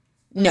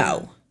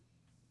 No.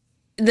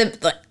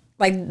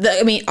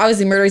 I mean,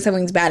 obviously murdering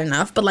someone's bad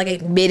enough, but, like,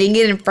 admitting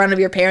it in front of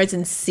your parents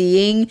and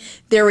seeing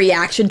their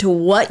reaction to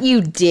what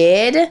you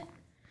did...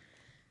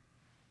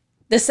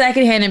 The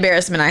secondhand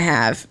embarrassment I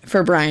have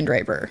for Brian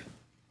Draper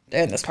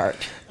in this part.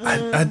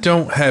 I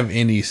don't have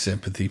any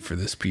sympathy for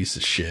this piece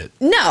of shit.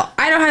 No,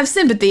 I don't have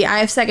sympathy. I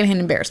have secondhand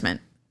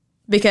embarrassment.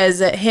 Because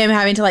him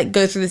having to, like,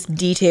 go through this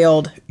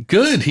detailed...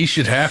 Good, he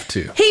should have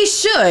to. He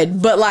should,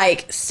 but,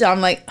 like, so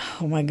I'm like,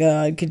 oh my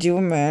God, could you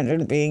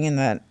imagine being in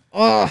that...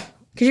 Oh,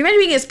 could you imagine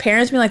being his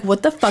parents being like,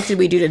 what the fuck did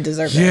we do to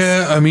deserve this?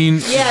 Yeah, I mean,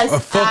 yes, I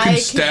fucking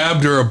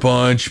stabbed her a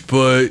bunch,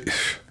 but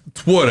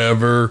it's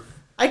whatever.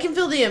 I can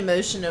feel the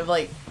emotion of,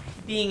 like,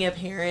 being a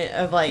parent,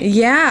 of, like,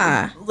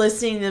 yeah,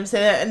 listening to them say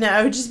that, and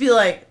I would just be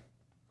like,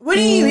 what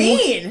do you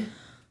mean?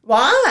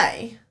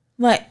 Why?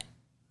 Like,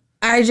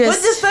 what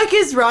the fuck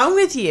is wrong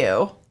with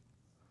you?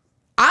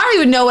 I don't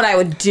even know what I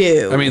would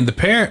do. I mean,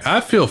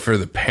 I feel for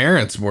the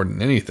parents more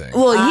than anything.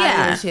 Well,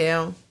 yeah. I do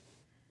too.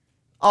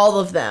 All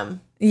of them.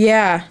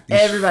 Yeah.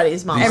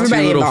 Everybody's mom.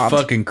 Everybody two little involved.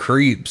 fucking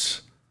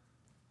creeps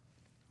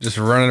just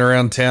running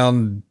around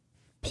town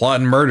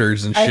plotting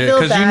murders and shit.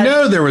 Because you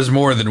know there was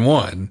more than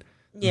one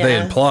they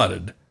had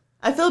plotted.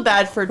 I feel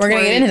bad for Tori. We're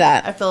going to get into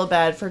that. I feel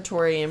bad for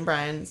Tori and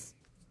Brian's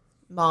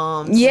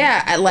mom.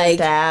 Yeah, like...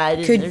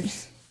 dad.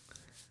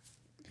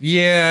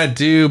 Yeah, I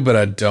do, but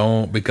I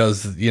don't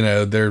because, you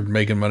know, they're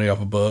making money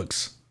off of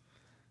books.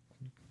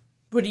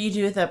 What do you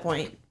do at that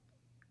point?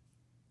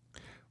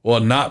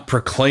 Well, not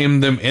proclaim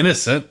them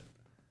innocent.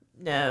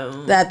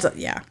 No. That's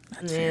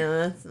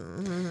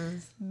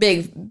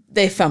big.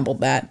 They fumbled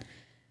that.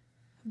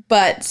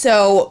 But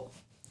so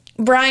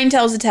Brian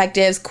tells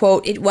detectives,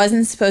 quote, "It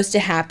wasn't supposed to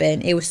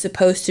happen. It was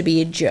supposed to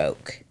be a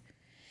joke."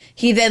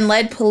 He then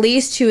led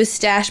police to a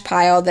stash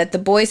pile that the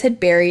boys had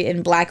buried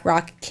in Black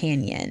Rock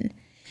Canyon.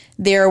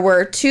 There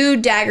were 2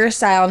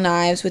 dagger-style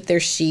knives with their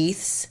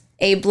sheaths,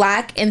 a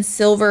black and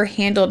silver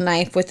handled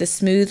knife with a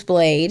smooth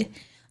blade,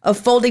 a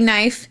folding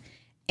knife,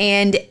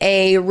 and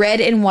a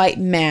red and white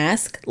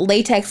mask,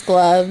 latex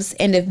gloves,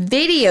 and a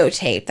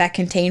videotape that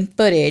contained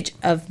footage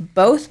of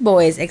both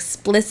boys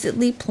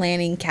explicitly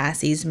planning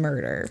Cassie's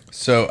murder.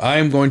 So I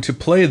am going to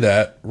play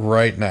that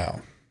right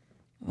now.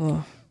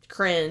 Oh.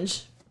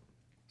 Cringe.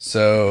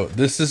 So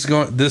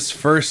this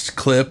first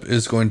clip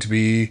is going to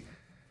be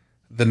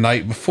the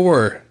night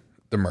before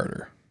the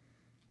murder.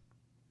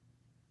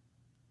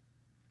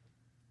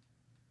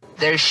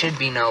 there should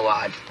be no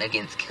law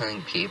against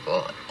killing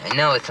people. I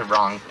know it's a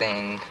wrong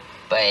thing,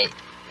 but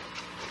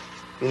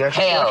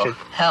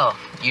hell,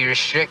 you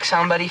restrict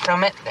somebody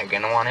from it, they're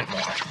gonna want it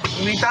more.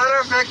 We found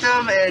our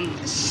victim, and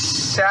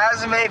sad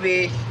as it may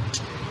be,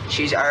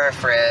 she's our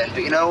friend.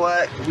 But you know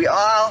what? We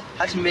all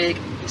have to make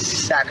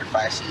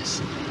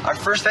sacrifices. Our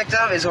first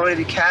victim is going to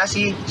be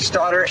Cassie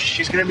Stoddart.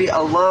 She's going to be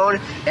alone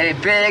in a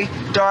big,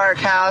 dark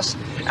house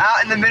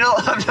out in the middle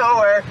of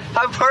nowhere.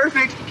 How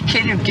perfect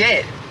can you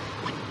get?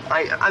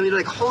 I mean,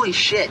 like, holy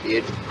shit,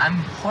 dude. I'm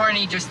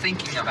horny just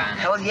thinking about it.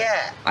 Hell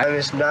yeah. Time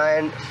is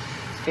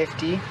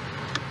 9:50.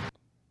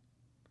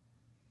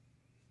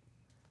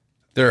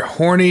 They're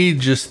horny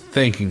just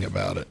thinking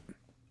about it.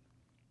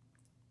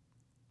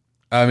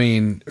 I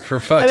mean, for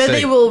fuck's sake. I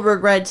bet they will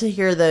regret to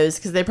hear those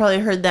because they probably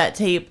heard that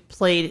tape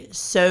played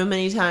so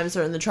many times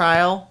during the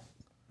trial.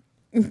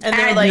 And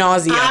they're like,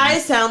 nauseam. I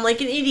sound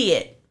like an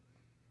idiot.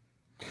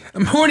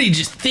 I'm horny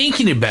just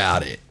thinking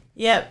about it.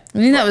 Yep. I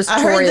think that was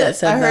Tori that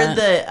said that. I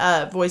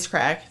heard the voice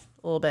crack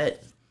a little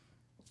bit.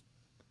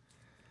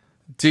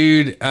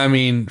 Dude, I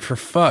mean, for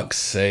fuck's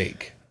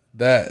sake.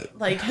 That,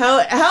 like, how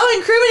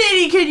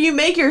incriminating can you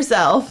make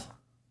yourself?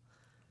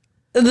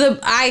 What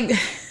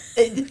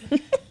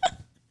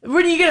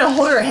are you gonna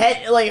hold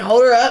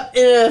her up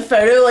in a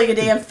photo like a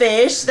damn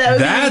fish?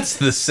 That's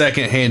the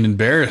secondhand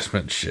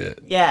embarrassment shit.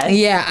 Yeah.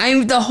 Yeah,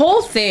 I'm the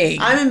whole thing.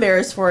 I'm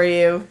embarrassed for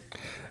you.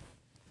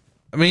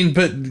 I mean,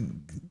 but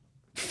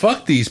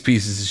fuck these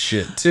pieces of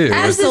shit too.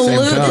 Absolutely.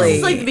 This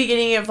is like the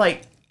beginning of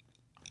like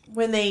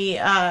when they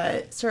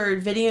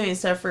started videoing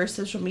stuff for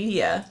social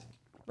media,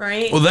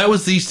 right? Well, that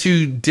was these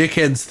two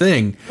dickheads'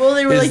 thing. Well,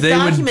 they were like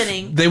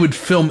documenting. They would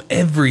film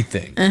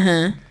everything.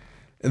 Uh-huh.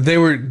 They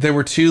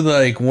were two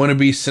like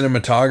wannabe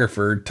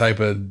cinematographer type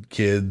of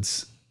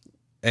kids,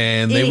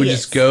 and they would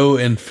just go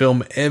and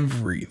film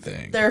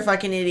everything. They're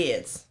fucking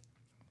idiots.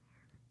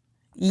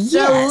 Yes.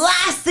 The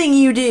last thing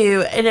you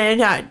do, and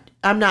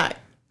I'm not.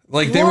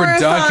 Like they were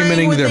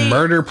documenting their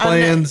murder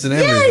plans and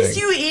everything. Yes,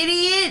 you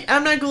idiot!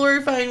 I'm not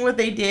glorifying what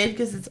they did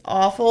because it's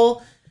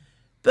awful,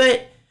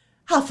 but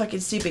how fucking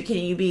stupid can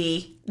you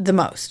be? The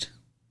most.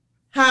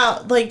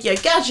 How, like, you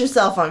got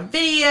yourself on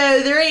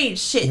video. There ain't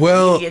shit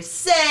you can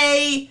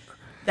say.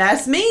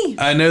 That's me.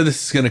 I know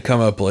this is going to come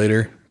up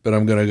later, but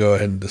I'm going to go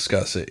ahead and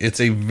discuss it. It's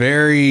a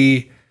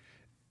very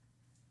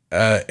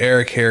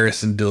Eric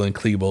Harris and Dylan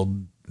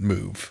Klebold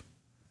move.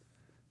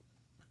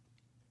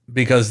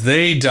 Because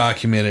they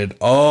documented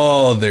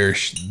all their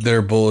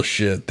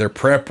bullshit, their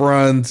prep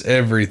runs,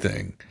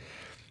 everything.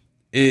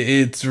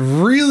 It's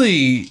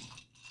really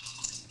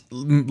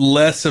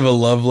less of a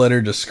love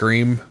letter to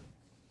Scream,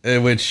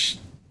 which,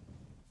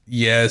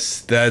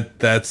 yes,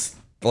 that's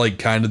like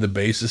kind of the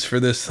basis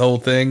for this whole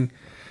thing.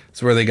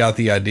 It's where they got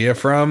the idea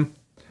from.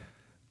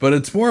 But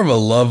it's more of a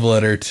love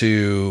letter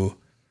to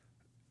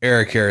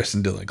Eric Harris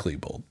and Dylan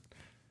Klebold.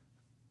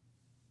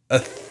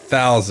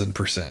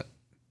 1,000%.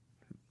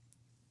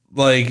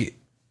 Like,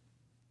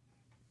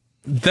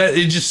 that,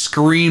 it just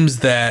screams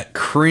that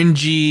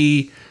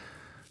cringy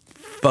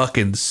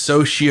fucking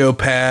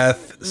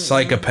sociopath,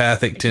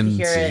 psychopathic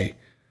tendency.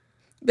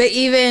 But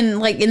even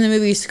like in the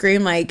movie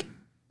Scream, like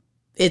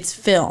it's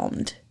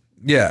filmed.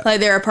 Yeah, like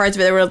there are parts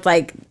where they were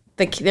like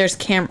there's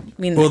camera.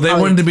 I mean, well, they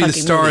wanted to be the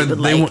star.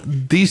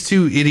 These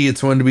two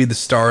idiots wanted to be the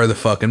star of the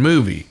fucking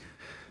movie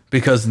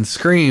because in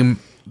Scream,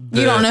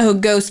 you don't know who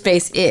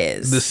Ghostface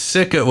is. The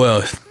sicko,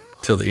 well,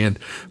 till the end,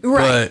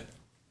 right?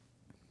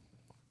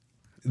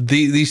 But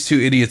these two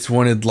idiots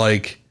wanted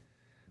like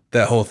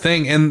that whole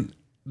thing, and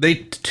they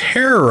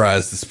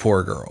terrorized this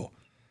poor girl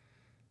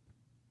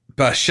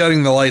by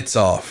shutting the lights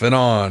off and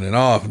on and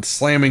off and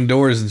slamming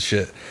doors and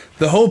shit.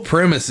 The whole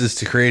premise is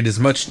to create as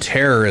much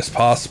terror as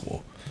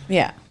possible.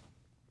 Yeah.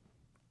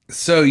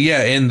 So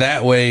yeah, in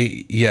that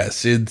way,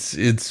 yes,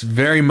 it's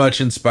very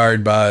much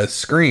inspired by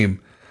Scream.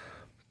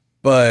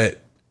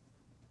 But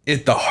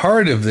at the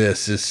heart of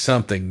this is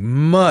something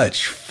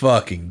much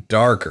fucking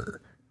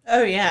darker.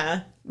 Oh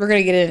yeah. We're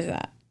going to get into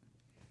that.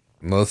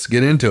 Let's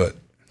get into it.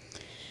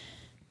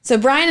 So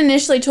Brian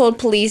initially told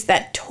police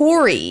that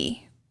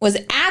Tori was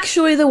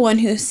actually the one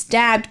who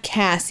stabbed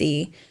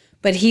Cassie,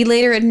 but he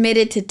later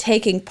admitted to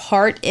taking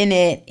part in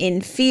it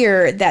in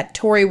fear that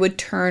Tori would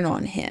turn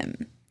on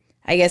him.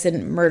 I guess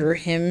and murder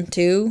him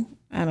too.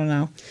 I don't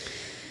know.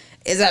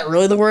 Is that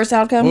really the worst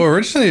outcome? Well,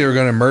 originally they were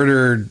going to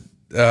murder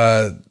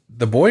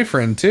the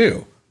boyfriend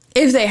too.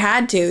 If they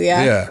had to,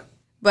 yeah. Yeah.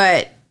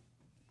 But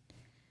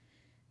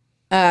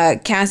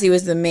Cassie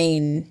was the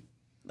main,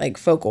 like,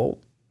 focal.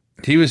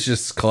 He was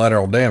just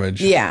collateral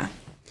damage. Yeah.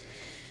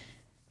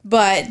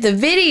 But the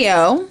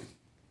video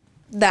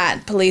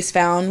that police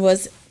found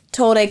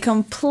told a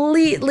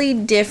completely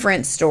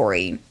different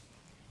story.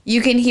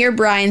 You can hear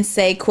Brian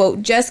say,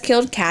 quote, "Just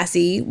killed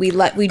Cassie. We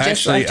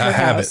just left her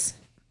house."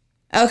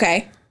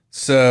 Okay.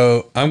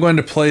 So I'm going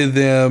to play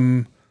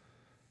them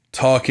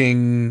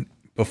talking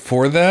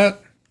before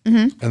that,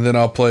 and then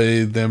I'll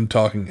play them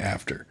talking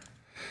after.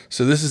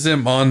 So this is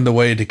them on the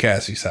way to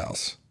Cassie's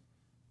house.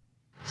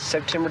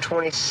 September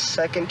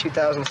 22nd,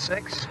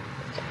 2006.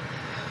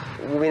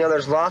 we know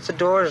there's lots of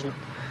doors.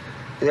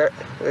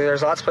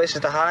 There's lots of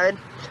places to hide.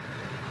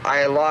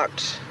 I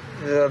locked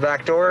the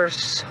back doors,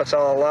 so it's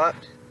all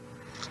locked.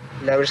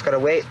 Now we just gotta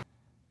wait.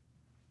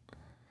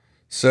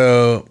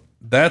 So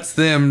that's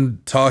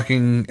them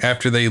talking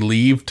after they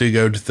leave to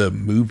go to the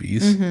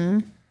movies.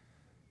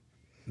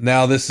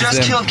 Now this is Just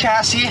them. killed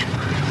Cassie.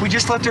 We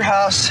just left her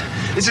house.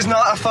 This is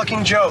not a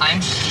fucking joke.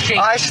 I'm shaking.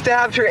 I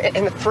stabbed her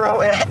in the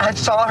throat and I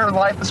saw her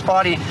lifeless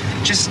body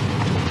just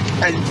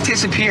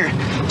disappear.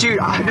 Dude,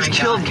 I just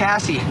killed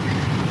Cassie.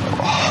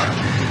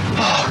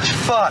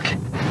 Oh, fuck.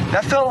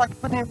 That felt like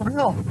fucking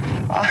real.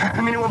 I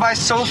mean, it went by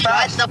so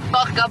fast. Shut the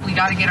fuck up. We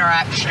gotta get our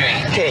act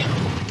straight. Okay.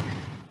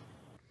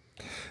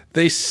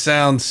 They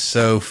sound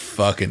so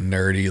fucking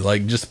nerdy,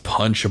 like just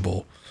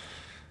punchable.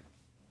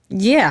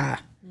 Yeah.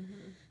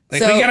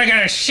 Like, So- we gotta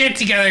get our shit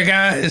together,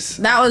 guys.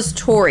 That was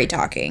Tori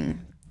talking.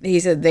 He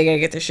said they gotta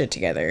get their shit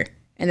together.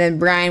 And then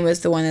Brian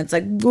was the one that's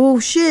like, oh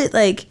shit,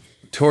 like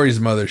Tori's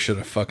mother should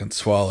have fucking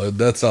swallowed.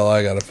 That's all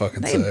I gotta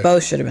fucking they say.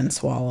 both should have been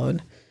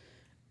swallowed.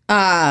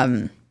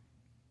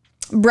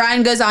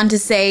 Brian goes on to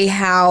say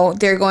how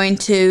they're going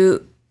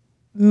to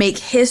make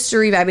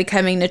history by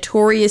becoming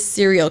notorious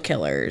serial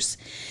killers.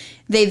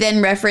 They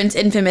then reference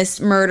infamous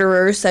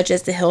murderers such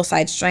as the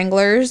Hillside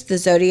Stranglers, the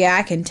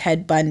Zodiac, and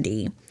Ted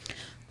Bundy.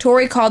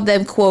 Tori called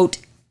them, quote,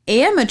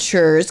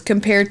 amateurs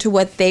compared to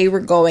what they were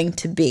going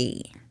to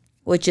be,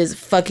 which is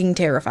fucking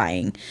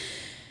terrifying.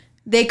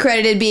 They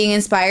credited being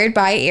inspired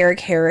by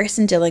Eric Harris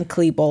and Dylan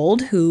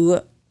Klebold,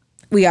 who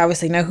we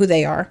obviously know who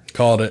they are.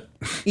 Called it.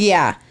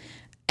 Yeah.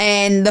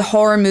 And the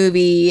horror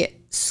movie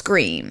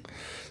Scream.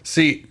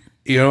 See,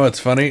 you know what's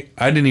funny?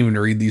 I didn't even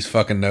read these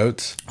fucking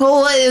notes.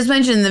 Well, it was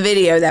mentioned in the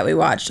video that we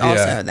watched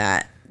also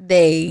that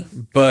they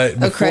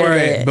But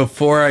accredited it.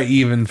 before I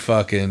even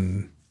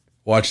fucking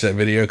watched that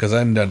video, because I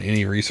hadn't done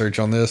any research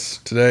on this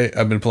today,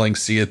 I've been playing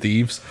Sea of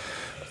Thieves.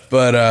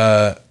 But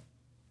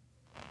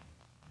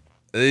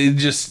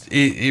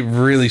it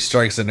really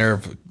strikes a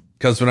nerve,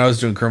 because when I was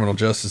doing criminal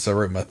justice, I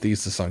wrote my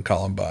thesis on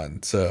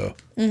Columbine. So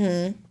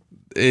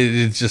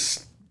it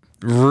just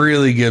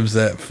really gives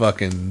that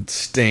fucking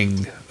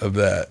sting of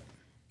that.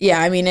 Yeah,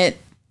 I mean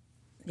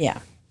yeah.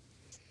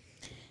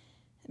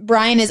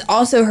 Brian is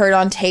also heard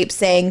on tape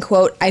saying,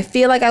 quote, I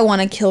feel like I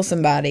want to kill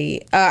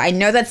somebody. I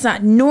know that's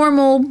not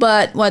normal,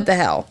 but what the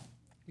hell?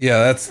 Yeah,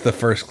 that's the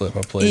first clip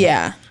I played.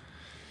 Yeah.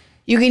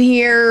 You can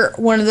hear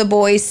one of the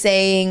boys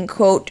saying,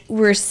 quote,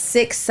 we're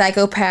sick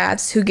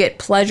psychopaths who get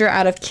pleasure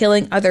out of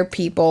killing other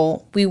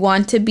people. We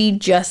want to be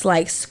just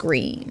like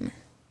Scream.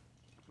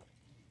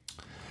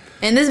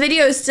 And this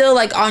video is still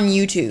like on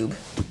YouTube.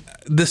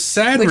 The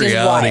sad Which is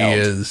reality wild.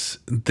 is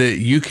that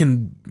you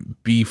can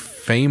be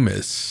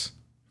famous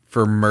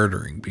for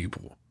murdering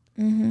people.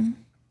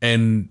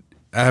 And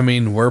I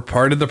mean, we're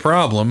part of the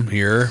problem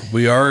here.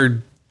 We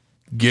are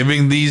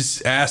giving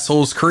these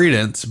assholes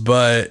credence,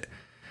 but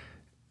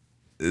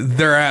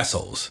they're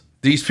assholes.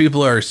 These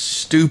people are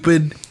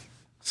stupid,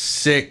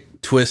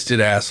 sick,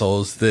 twisted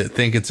assholes that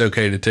think it's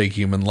okay to take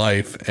human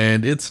life,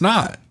 and it's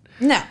not.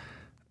 No.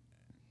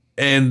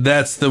 And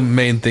that's the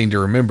main thing to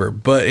remember.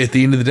 But at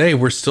the end of the day,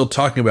 we're still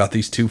talking about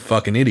these two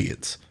fucking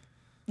idiots.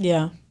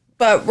 Yeah.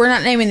 But we're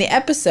not naming the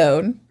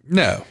episode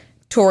No.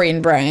 Tori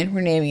and Brian.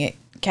 We're naming it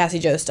Cassie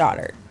Jo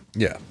Stoddart.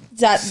 Yeah.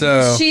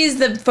 So she's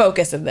the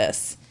focus of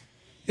this.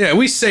 Yeah,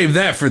 we saved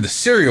that for the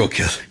serial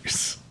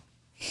killers.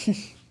 The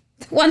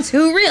ones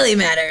who really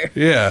matter.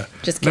 Yeah.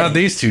 Just Not kidding.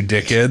 these two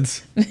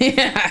dickheads.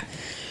 Yeah.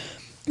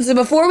 So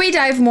before we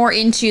dive more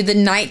into the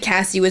night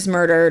Cassie was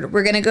murdered,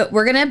 we're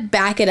gonna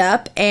back it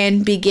up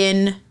and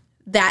begin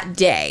that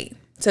day.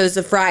 So it's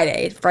a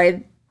Friday.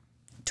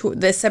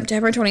 The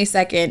September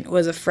 22nd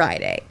was a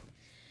Friday.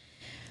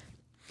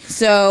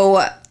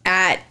 So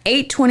at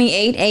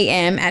 8:28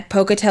 a.m. at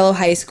Pocatello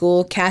High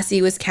School,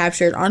 Cassie was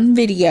captured on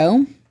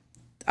video.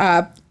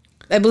 I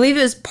believe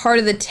it was part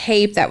of the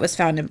tape that was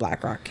found in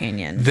Black Rock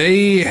Canyon.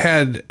 They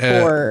had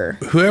Or-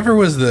 whoever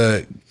was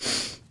the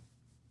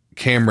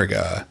camera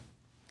guy,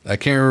 I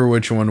can't remember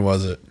which one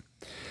was it,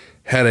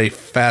 had a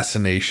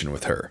fascination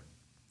with her.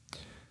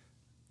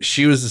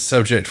 She was the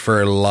subject for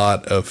a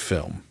lot of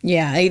film.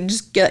 Yeah, it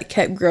just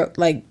kept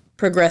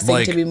progressing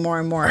Like to be more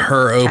and more.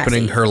 Her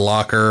opening Cassie. her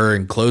locker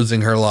and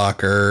closing her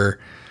locker,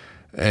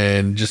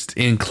 and just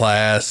in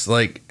class,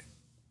 like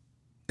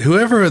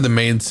whoever the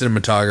main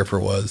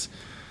cinematographer was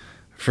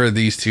for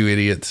these two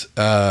idiots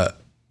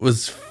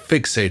was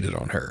fixated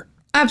on her.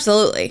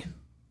 Absolutely.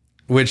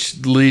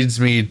 Which leads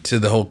me to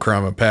the whole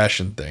crime of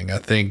passion thing. I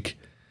think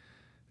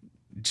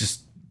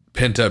just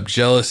pent up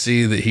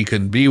jealousy that he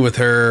couldn't be with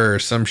her or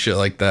some shit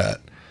like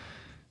that.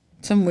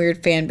 Some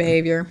weird fan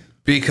behavior.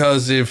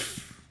 Because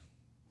if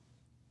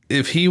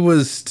he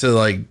was to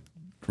like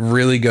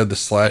really go the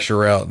slasher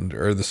route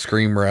or the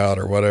scream route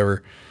or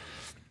whatever,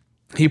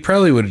 he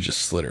probably would have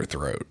just slit her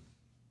throat.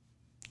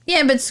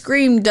 Yeah, but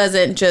Scream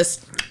doesn't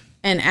just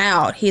and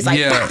out. He's like,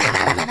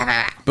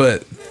 Yeah,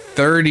 but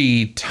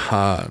 30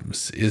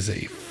 times is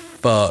a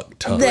fuck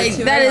ton.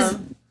 that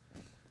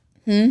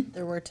is,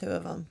 There were two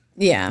of them.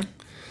 yeah.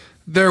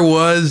 There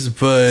was,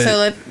 but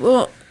So,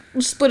 well,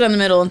 we'll split on the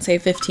middle and say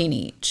 15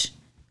 each.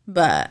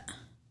 But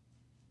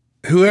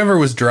whoever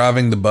was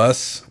driving the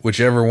bus,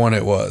 whichever one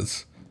it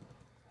was,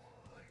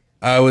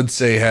 I would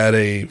say had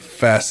a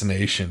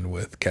fascination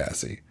with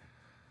Cassie.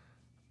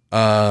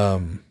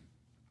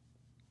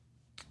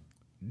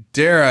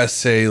 Dare I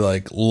say,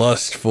 like,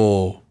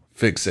 lustful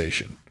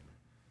fixation.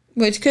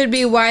 Which could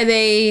be why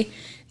they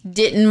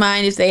didn't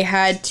mind if they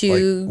had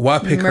to why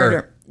pick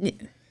murder. her?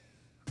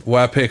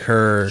 Why pick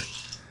her?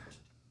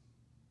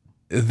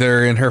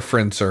 They're in her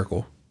friend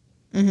circle.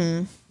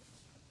 Mm-hmm.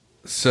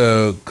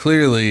 So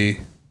clearly,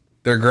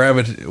 they're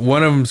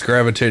one of them's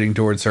gravitating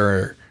towards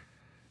her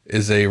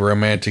is a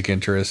romantic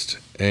interest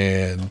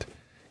and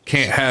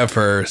can't have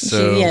her.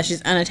 So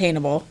she's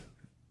unattainable.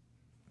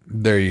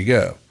 There you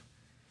go.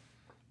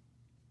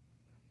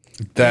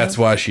 That's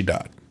why she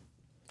died,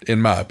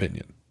 in my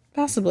opinion.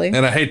 Possibly.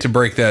 And I hate to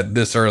break that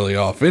this early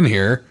off in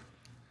here,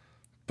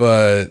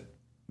 but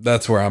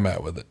that's where I'm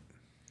at with it.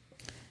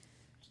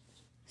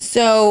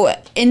 So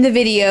in the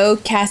video,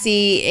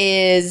 Cassie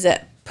is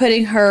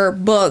putting her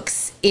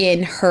books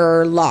in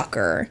her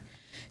locker.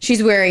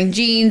 She's wearing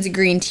jeans, a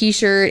green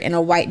t-shirt, and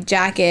a white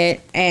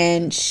jacket,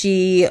 and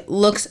she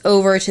looks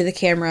over to the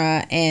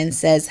camera and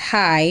says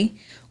hi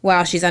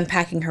while she's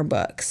unpacking her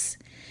books.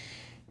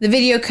 The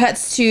video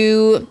cuts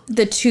to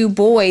the two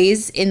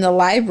boys in the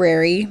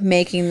library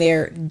making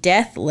their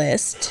death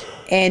list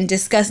and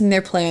discussing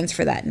their plans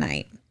for that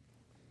night.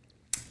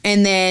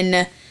 And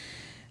then,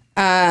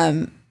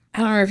 I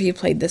don't know if you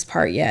played this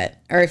part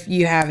yet, or if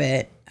you have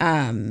it,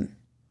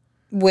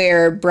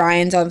 where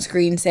Brian's on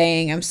screen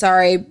saying, "I'm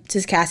sorry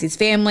to Cassie's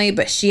family,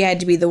 but she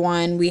had to be the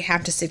one. We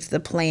have to stick to the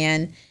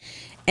plan."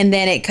 And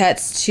then it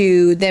cuts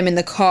to them in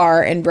the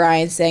car and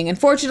Brian saying,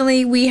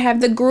 "Unfortunately, we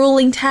have the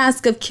grueling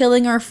task of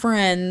killing our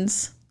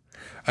friends."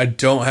 I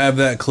don't have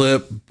that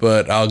clip,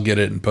 but I'll get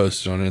it and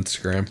post it on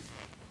Instagram.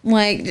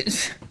 Like,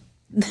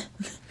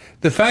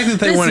 the fact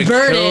that they want to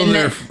kill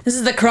their... This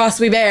is the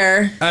cross we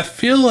bear. I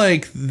feel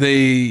like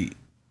they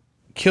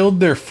killed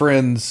their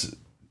friends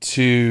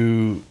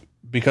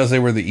because they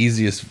were the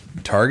easiest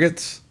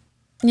targets.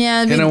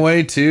 Yeah, in a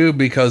way too,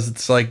 because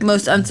it's like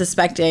most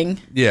unsuspecting.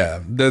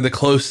 Yeah, they're the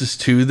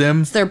closest to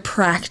them. It's their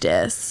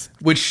practice,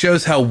 which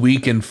shows how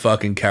weak and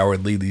fucking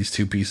cowardly these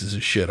two pieces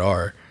of shit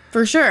are.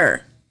 For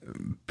sure.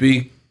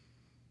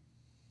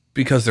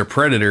 Because they're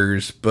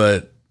predators,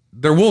 but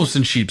they're wolves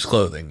in sheep's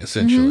clothing,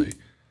 essentially. Mm-hmm.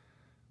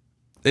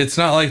 It's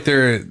not like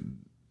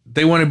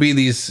they want to be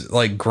these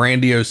like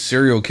grandiose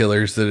serial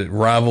killers that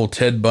rival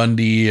Ted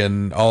Bundy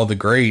and all the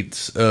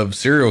greats of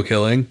serial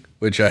killing,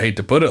 which I hate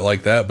to put it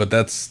like that, but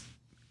that's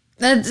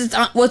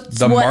what's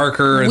the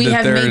marker we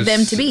that have made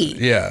them to be.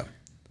 Yeah.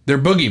 They're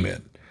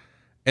boogeymen.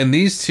 And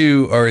these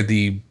two are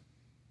the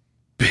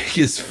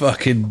biggest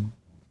fucking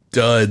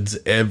duds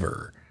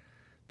ever.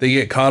 They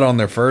get caught on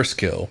their first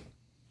kill.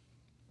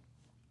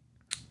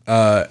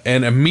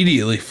 And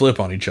immediately flip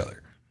on each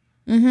other.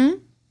 Mm-hmm.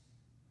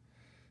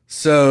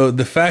 So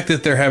the fact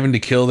that they're having to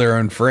kill their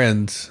own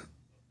friends,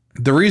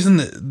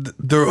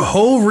 the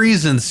whole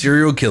reason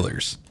serial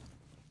killers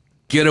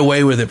get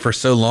away with it for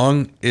so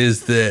long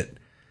is that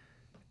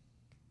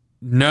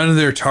none of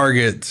their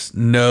targets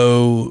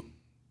know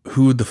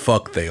who the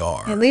fuck they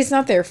are. At least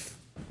not their...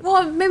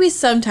 Well, maybe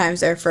sometimes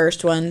their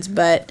first ones,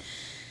 but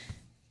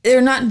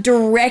they're not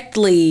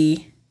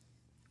directly...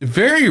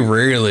 Very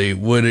rarely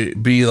would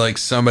it be like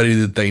somebody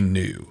that they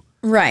knew.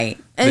 Right.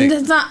 And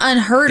it's not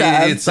unheard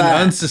of. It's an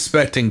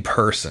unsuspecting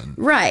person.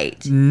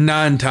 Right.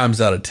 9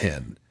 times out of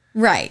 10.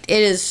 Right.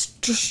 It is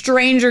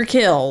stranger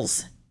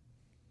kills.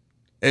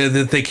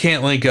 That they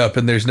can't link up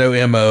and there's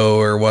no MO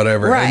or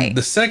whatever. Right. And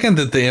the second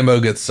that the MO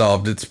gets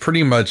solved, it's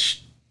pretty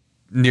much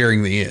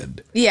nearing the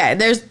end. Yeah,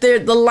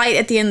 the light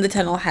at the end of the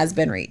tunnel has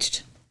been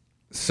reached.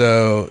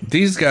 So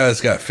these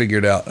guys got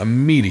figured out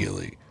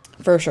immediately.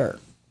 For sure.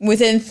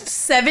 Within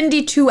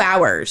 72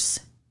 hours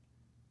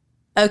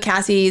of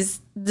Cassie's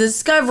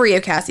discovery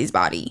of Cassie's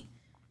body,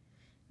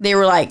 they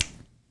were like,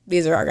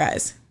 these are our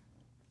guys.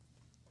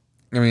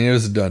 I mean, it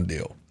was a done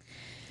deal.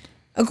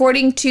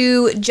 According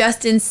to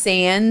Justin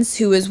Sands,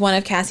 who was one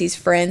of Cassie's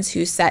friends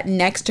who sat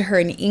next to her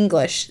in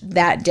English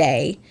that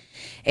day,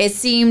 it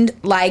seemed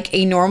like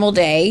a normal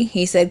day.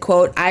 He said,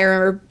 quote, I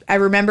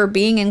remember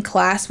being in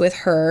class with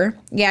her.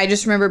 Yeah, I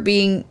just remember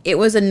it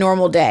was a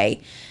normal day.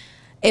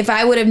 If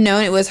I would have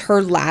known it was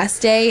her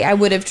last day, I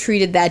would have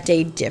treated that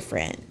day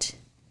different,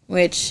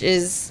 which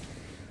is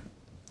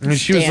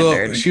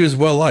standard. She was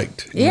well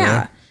liked. Yeah.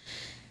 Know?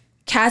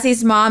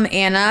 Cassie's mom,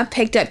 Anna,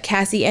 picked up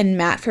Cassie and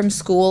Matt from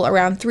school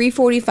around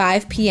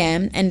 3:45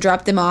 p.m. and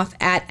dropped them off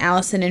at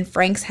Allison and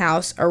Frank's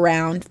house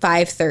around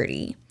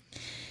 5:30.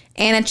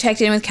 Anna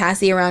checked in with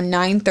Cassie around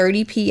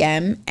 9:30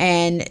 p.m.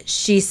 and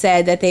she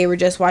said that they were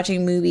just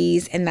watching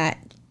movies and that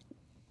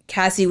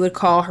Cassie would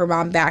call her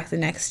mom back the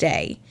next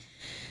day.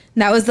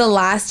 That was the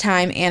last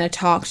time Anna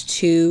talked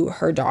to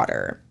her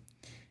daughter.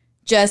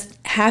 Just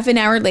half an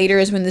hour later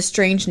is when the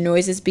strange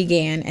noises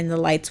began and the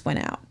lights went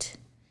out.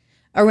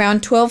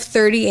 Around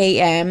 12:30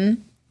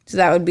 a.m., so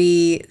that would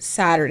be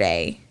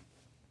Saturday,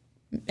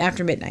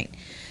 after midnight,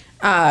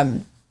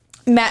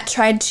 Matt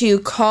tried to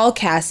call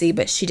Cassie,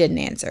 but she didn't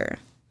answer.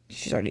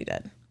 She's already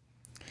dead.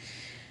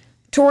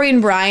 Tori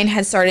and Brian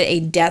had started a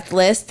death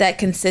list that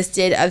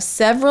consisted of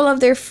several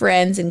of their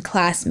friends and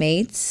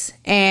classmates,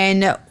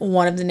 and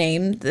one of the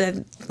names,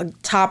 the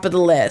top of the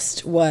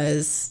list,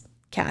 was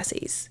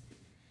Cassie's.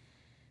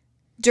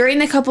 During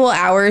the couple of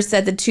hours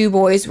that the two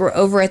boys were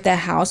over at the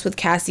house with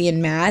Cassie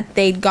and Matt,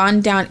 they'd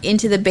gone down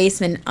into the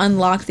basement and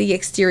unlocked the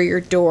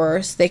exterior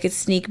door so they could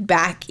sneak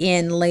back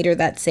in later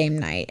that same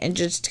night and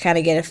just kind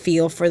of get a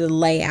feel for the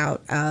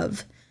layout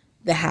of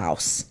the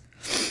house.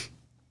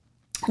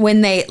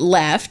 When they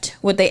left,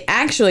 what they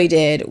actually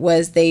did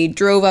was they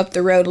drove up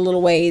the road a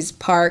little ways,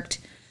 parked,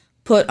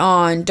 put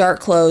on dark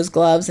clothes,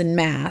 gloves, and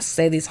masks.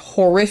 They had these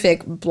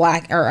horrific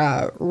black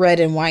or red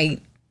and white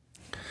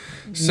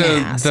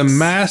masks. The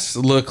masks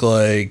look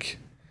like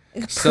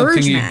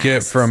something you'd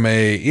get from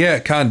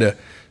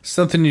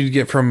something you'd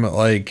get from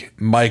like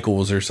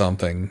Michael's or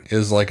something.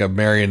 Is like a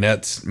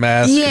marionette's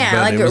mask. Yeah, but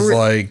like it was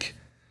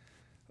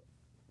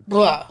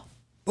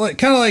like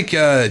kind of like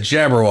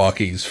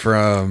Jabberwockies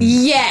from.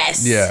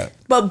 Yes. Yeah.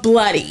 But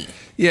bloody.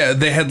 Yeah,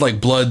 they had like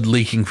blood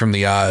leaking from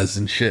the eyes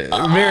and shit.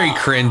 Very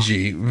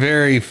cringy.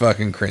 Very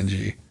fucking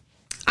cringy.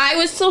 I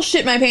would still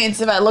shit my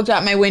pants if I looked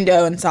out my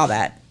window and saw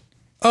that.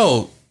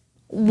 Oh.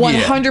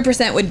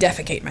 100% would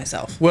defecate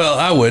myself. Well,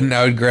 I wouldn't.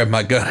 I would grab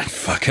my gun and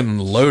fucking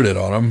load it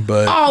on them,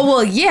 but... Oh,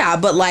 well, yeah,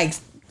 but like,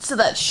 so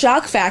that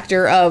shock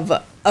factor of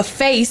a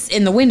face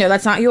in the window,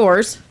 that's not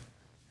yours.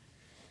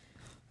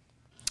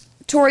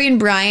 Tori and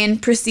Brian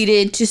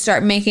proceeded to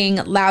start making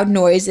loud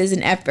noises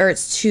in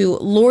efforts to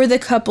lure the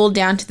couple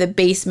down to the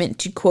basement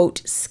to,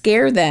 quote,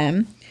 scare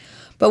them.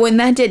 But when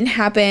that didn't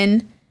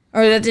happen,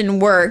 or that didn't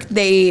work,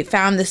 they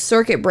found the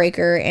circuit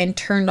breaker and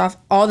turned off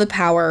all the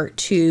power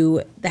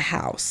to the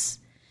house.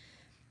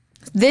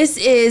 This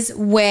is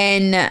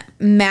when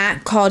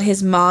Matt called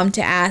his mom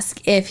to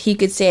ask if he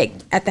could stay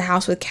at the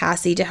house with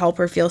Cassie to help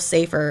her feel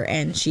safer,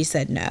 and she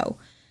said no,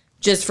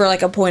 just for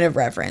like a point of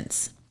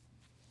reference.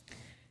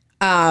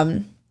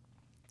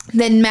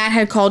 Then Matt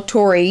had called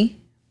Tori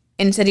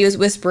and said he was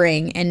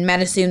whispering, and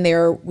Matt assumed they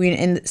were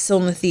still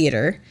in the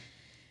theater.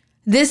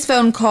 This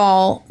phone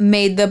call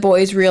made the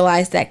boys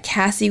realize that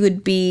Cassie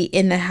would be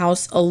in the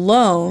house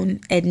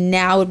alone, and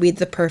now would be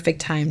the perfect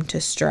time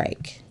to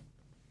strike.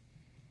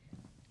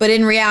 But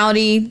in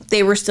reality,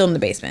 they were still in the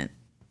basement.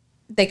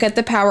 They cut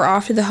the power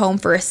off to the home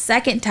for a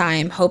second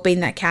time, hoping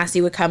that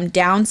Cassie would come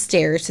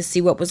downstairs to see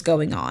what was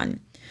going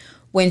on.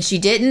 When she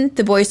didn't,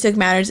 the boys took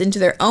matters into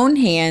their own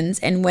hands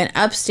and went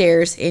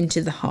upstairs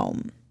into the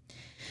home.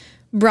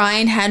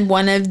 Brian had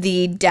one of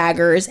the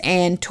daggers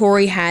and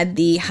Tori had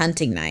the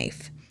hunting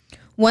knife.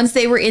 Once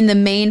they were in the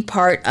main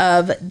part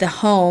of the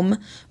home,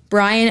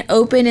 Brian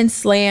opened and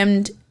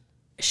slammed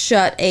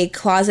shut a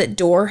closet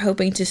door,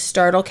 hoping to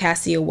startle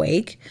Cassie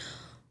awake,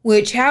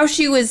 which how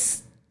she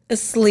was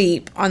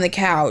asleep on the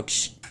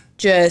couch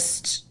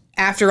just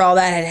after all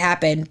that had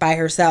happened by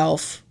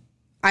herself,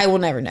 I will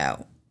never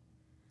know.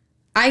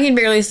 I can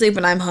barely sleep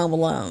when I'm home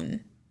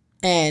alone,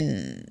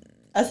 and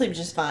I sleep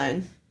just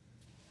fine.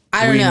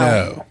 I don't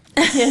know.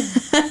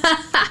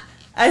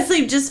 I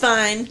sleep just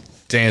fine.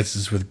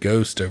 Dances with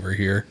Ghost over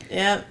here.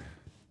 Yep.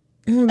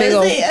 Okay, good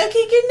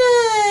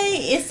night.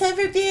 It's time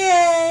for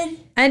bed.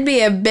 I'd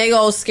be a big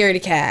old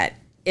scaredy cat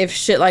if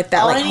shit like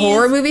that, like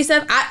horror movie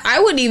stuff. I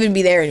wouldn't even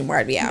be there anymore.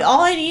 I'd be out.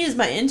 All I need is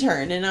my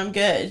intern, and I'm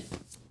good.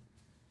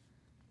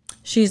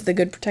 She's the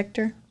good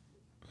protector.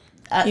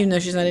 Even though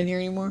she's not in here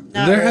anymore.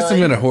 There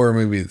hasn't been a horror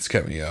movie that's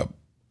kept me up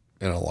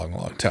in a long,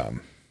 long time.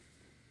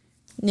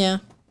 Yeah.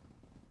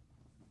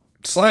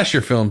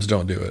 Slasher films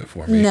don't do it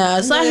for me.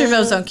 No, slasher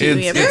films don't keep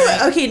me up.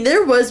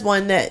 There was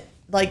one that,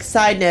 like,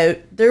 side note,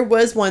 there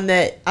was one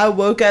that I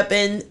woke up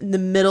in the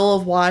middle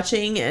of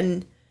watching,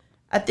 and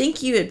I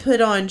think you had put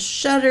on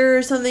Shudder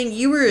or something.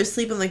 You were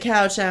asleep on the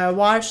couch, and I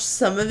watched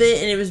some of it,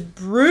 and it was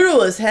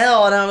brutal as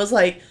hell, and I was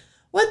like,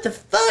 what the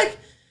fuck?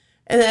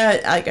 And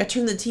then I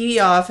turned the TV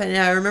off, and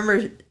I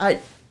remember, I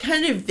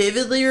kind of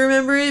vividly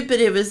remember it, but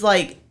it was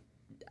like,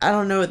 I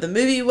don't know what the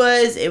movie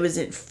was. It was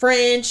in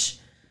French,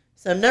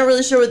 so I'm not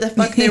really sure what the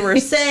fuck they were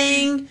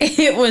saying.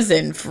 It was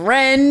in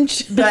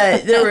French.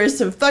 But there was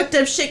some fucked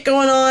up shit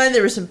going on.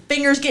 There were some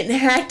fingers getting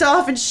hacked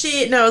off and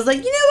shit, and I was like,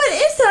 you know what?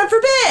 It's time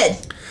for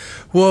bed.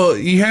 Well,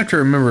 you have to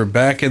remember,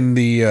 back in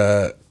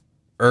the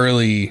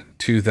early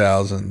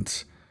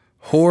 2000s,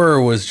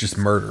 horror was just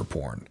murder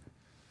porn.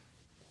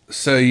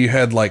 So you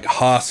had like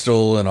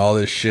Hostel and all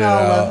this shit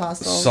out.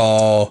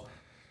 Saw.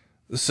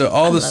 So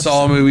all the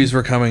Saw movies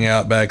were coming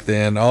out back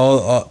then.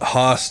 All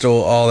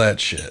Hostel, all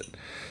that shit.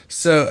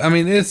 So I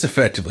mean, it's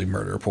effectively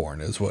murder porn,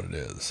 is what it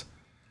is.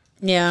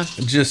 Yeah.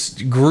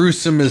 Just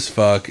gruesome as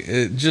fuck,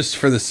 just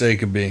for the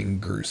sake of being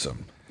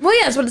gruesome. Well,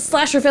 yeah, that's what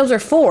slasher films are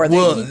for.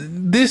 Well,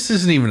 this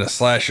isn't even a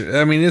slasher.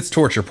 I mean, it's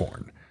torture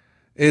porn.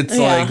 It's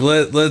like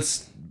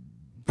let's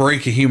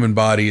break a human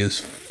body as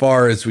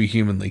far as we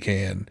humanly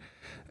can,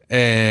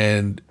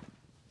 and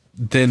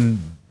then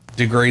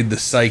degrade the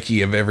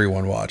psyche of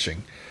everyone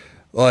watching.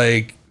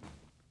 Like,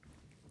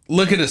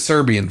 look at a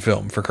Serbian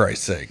film, for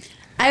Christ's sake.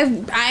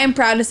 I am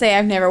proud to say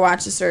I've never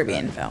watched a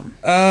Serbian film.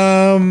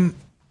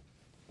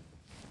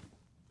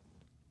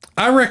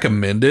 I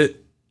recommend it.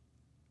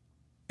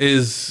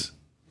 Is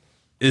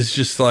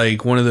just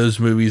like one of those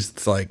movies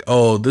that's like,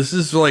 oh, this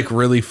is like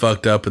really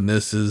fucked up, and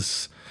this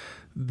is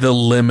the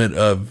limit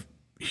of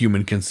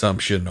human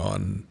consumption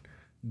on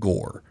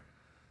gore.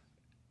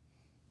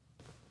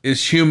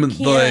 It's human,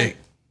 like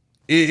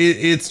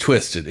it's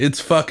twisted. It's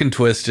fucking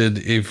twisted.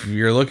 If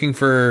you're looking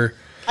for,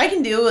 I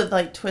can deal with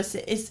like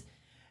twisted. It's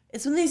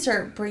when they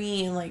start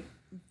bringing in like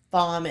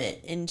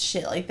vomit and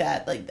shit like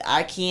that. Like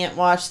I can't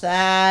watch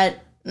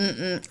that.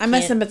 I'm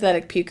a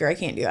sympathetic puker. I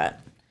can't do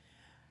that.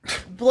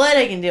 Blood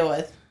I can deal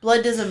with.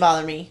 Blood doesn't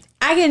bother me.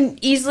 I can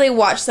easily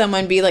watch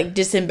someone be like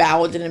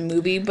disemboweled in a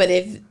movie, but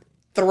if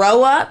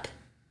throw up,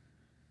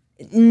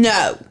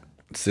 no.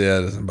 See,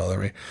 that doesn't bother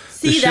me.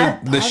 See,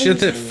 the shit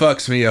that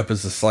fucks me up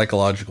is the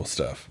psychological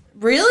stuff.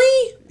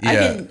 Really?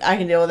 Yeah. I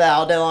can deal with that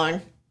all day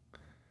long.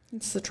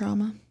 It's the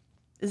trauma.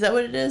 Is that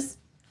what it is?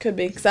 Could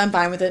be, because I'm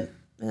fine with it.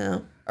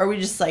 No. Are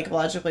we just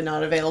psychologically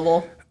not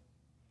available?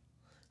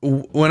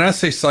 When I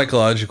say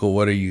psychological,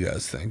 what are you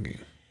guys thinking?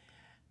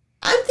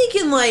 I'm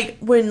thinking like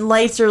when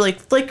lights are like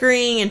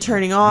flickering and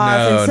turning off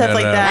and stuff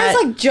like that.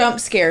 That's like jump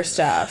scare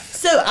stuff.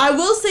 So I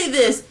will say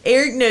this.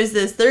 Eric knows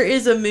this. There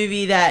is a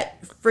movie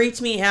that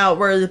freaked me out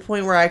where the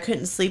point where I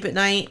couldn't sleep at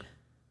night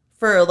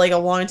for like a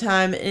long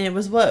time, and it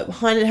was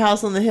Haunted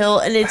House on the Hill,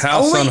 and it's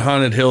House on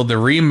Haunted Hill, the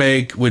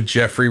remake with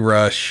Jeffrey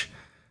Rush.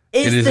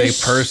 It is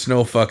a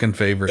personal fucking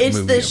favorite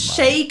movie. It's the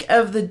shake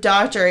of the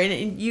doctor,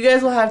 and you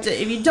guys will have to,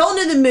 if you don't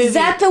know the movie. Is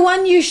that the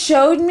one you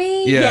showed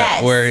me? Yeah,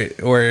 yes.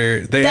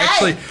 where they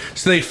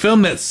they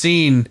filmed that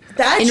scene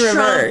in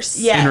reverse.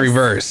 Yes. In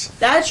reverse.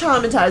 That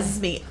traumatizes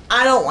me.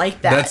 I don't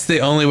like that. That's the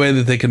only way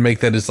that they can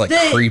make that as like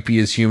creepy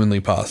as humanly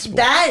possible.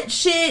 That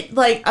shit,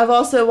 like I've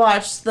also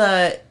watched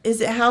is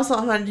it House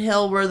on Haunted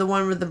Hill, where the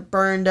one with the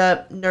burned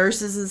up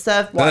nurses and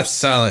stuff? That's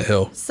Silent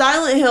Hill.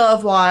 Silent Hill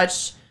I've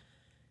watched.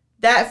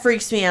 That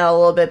freaks me out a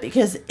little bit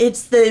because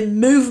it's the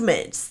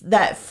movements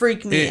that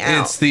freak me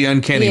out. It's the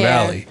uncanny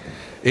valley.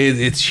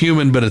 It's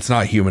human, but it's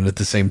not human at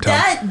the same time.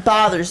 That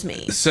bothers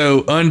me.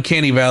 So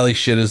uncanny valley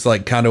shit is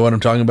like kind of what I'm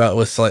talking about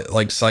with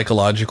like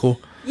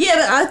psychological. Yeah,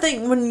 but I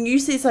think when you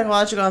say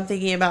psychological, I'm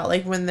thinking about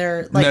like when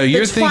they're like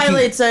you're the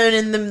Twilight Zone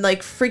and them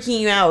like freaking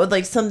you out with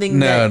like something.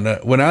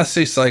 No. When I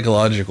say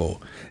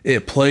psychological,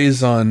 it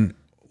plays on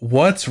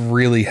what's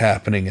really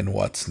happening and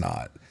what's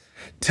not.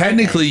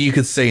 Technically, you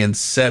could say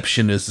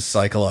Inception is a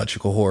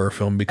psychological horror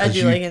film because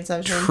you like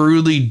Inception.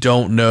 Truly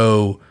don't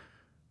know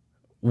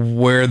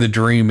where the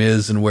dream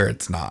is and where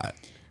it's not.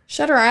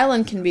 Shutter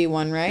Island can be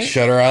one, right?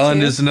 Shutter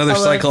Island is another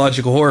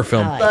psychological horror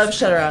film. I love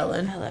Shutter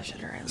Island. I love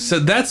Shutter Island. So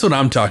that's what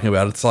I'm talking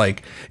about. It's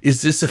like,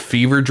 is this a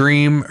fever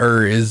dream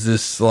or is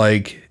this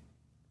like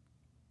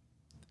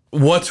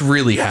what's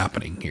really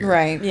happening here?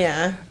 Right.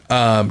 Yeah.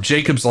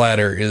 Jacob's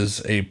Ladder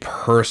is a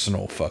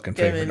personal fucking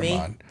favorite of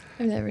mine.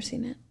 I've never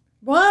seen it.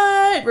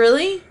 What?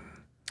 Really?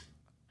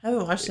 I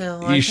haven't watched it in a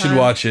long time. You should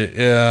watch it.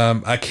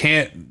 I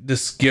can't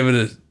just give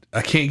it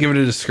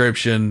a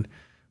description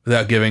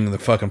without giving the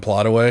fucking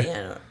plot away. Yeah, I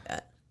know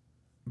that.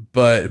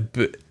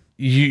 But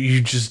you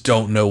just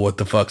don't know what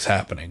the fuck's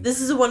happening.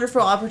 This is a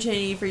wonderful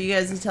opportunity for you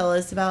guys to tell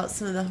us about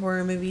some of the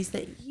horror movies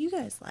that you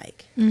guys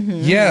like.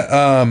 Mm-hmm.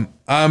 Yeah,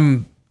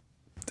 I'm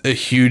a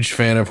huge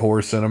fan of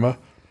horror cinema.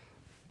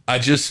 I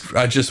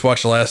just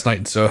watched Last Night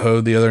in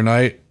Soho the other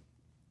night.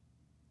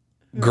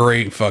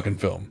 Great fucking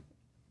film.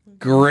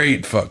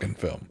 Great fucking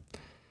film.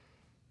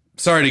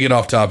 Sorry to get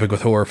off topic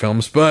with horror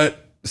films,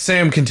 but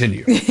Sam,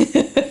 continue.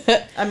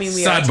 I mean,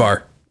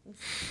 Sidebar.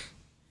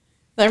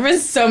 There been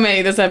so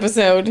many this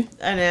episode.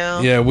 I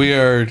know. Yeah, we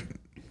are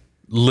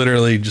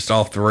literally just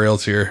off the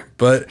rails here.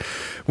 But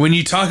when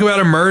you talk about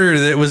a murder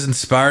that was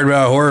inspired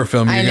by a horror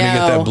film, you're going to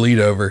get that bleed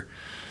over.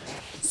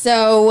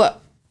 So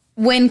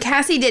when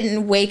Cassie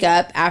didn't wake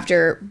up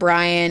after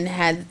Brian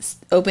had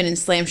opened and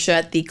slammed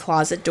shut the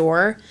closet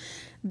door,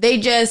 they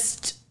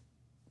just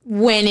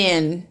went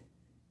in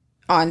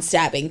on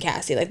stabbing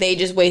Cassie. Like, they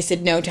just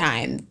wasted no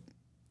time.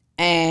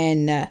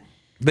 And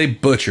they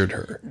butchered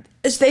her.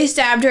 They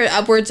stabbed her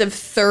upwards of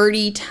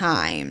 30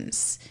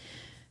 times.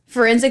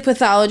 Forensic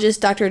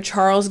pathologist Dr.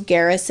 Charles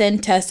Garrison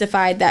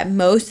testified that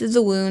most of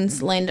the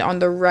wounds landed on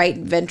the right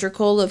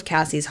ventricle of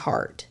Cassie's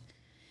heart.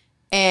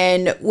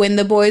 And when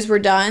the boys were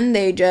done,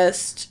 they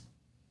just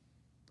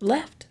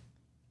left.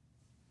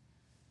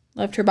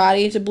 Left her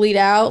body to bleed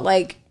out.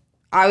 Like,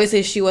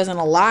 obviously she wasn't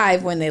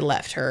alive when they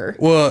left her.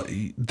 Well,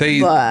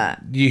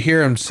 you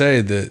hear him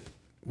say that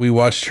we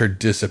watched her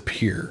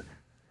disappear.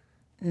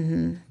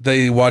 Mm-hmm.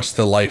 They watched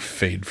the life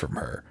fade from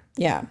her.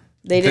 Yeah.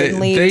 They didn't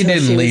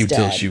leave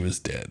till she was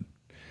dead.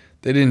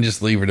 They didn't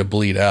just leave her to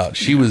bleed out.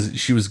 She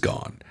was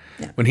gone.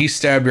 Yeah. When he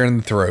stabbed her in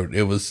the throat,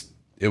 it was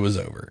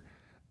over.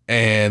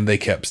 And they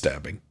kept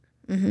stabbing.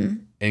 Mm-hmm.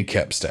 And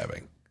kept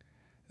stabbing.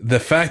 The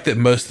fact that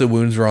most of the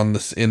wounds were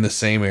in the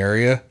same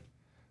area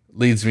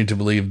leads me to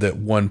believe that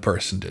one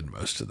person did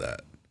most of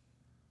that.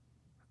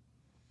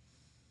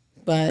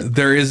 But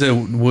there is a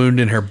wound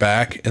in her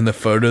back in the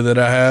photo that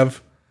I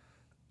have.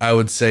 I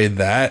would say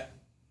that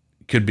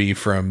could be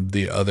from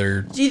the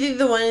other. Do you think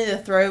the one in the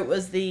throat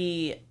was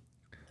the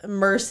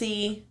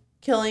Mercy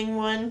killing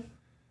one?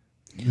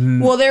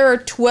 Well, there were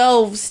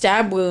 12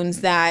 stab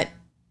wounds that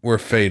Were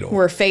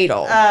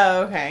fatal.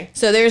 Oh, okay.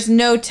 So there's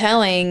no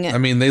telling. I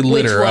mean, they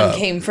lit which her one up.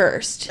 came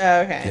first.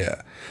 Oh, okay.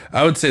 Yeah.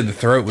 I would say the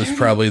throat was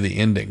probably the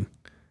ending.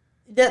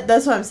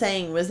 That's what I'm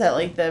saying. Was that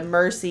like the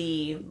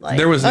Mercy? Like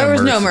There was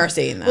no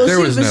mercy in that. Well, There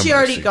she, was was no she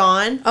already mercy.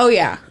 gone? Oh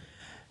yeah.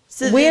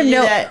 So We they have did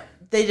no- that.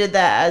 They did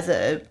that as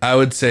a. I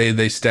would say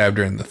they stabbed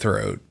her in the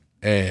throat,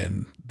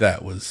 and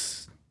that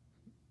was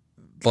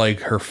like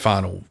her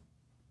final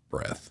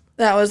breath.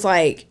 That was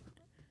like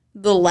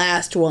the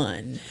last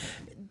one.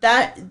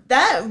 That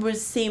would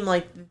seem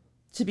like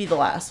to be the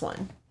last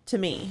one to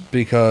me.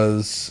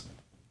 Because,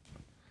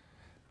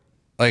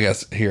 I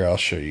guess, here, I'll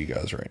show you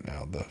guys right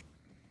now.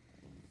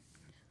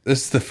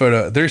 This is the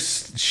photo.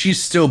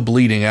 She's still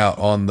bleeding out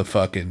on the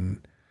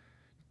fucking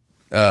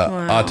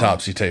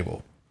autopsy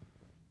table.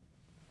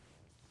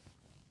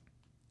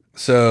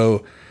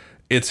 So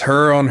it's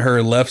her on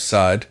her left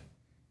side,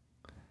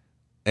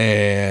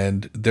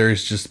 and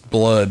there's just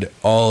blood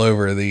all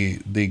over the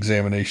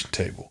examination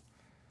table.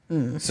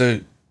 So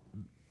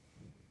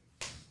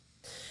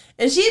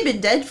And she had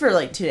been dead for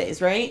like 2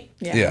 days, right?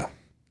 yeah.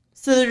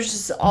 So there's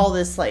just all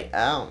this like,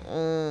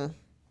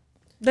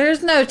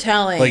 There's no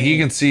telling. Like you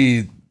can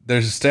see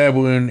there's a stab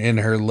wound in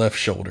her left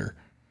shoulder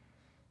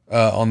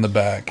on the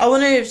back. I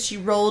wonder if she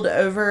rolled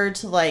over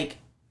to like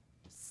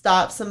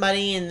stop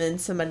somebody and then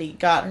somebody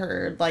got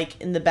her like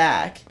in the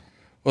back.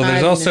 Well,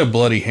 there's also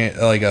bloody hand,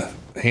 like a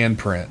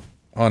handprint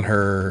on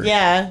her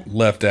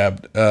left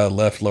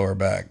lower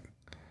back.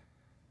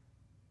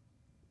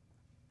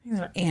 These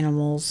are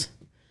animals.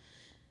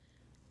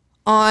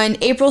 On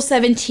April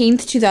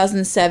 17th,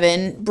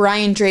 2007,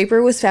 Brian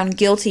Draper was found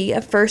guilty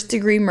of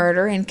first-degree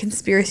murder and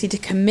conspiracy to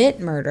commit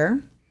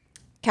murder.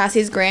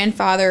 Cassie's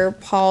grandfather,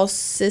 Paul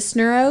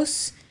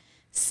Cisneros,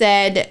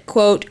 said,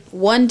 quote,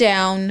 "One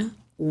down,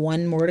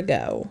 one more to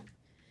go,"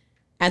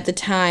 at the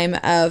time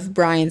of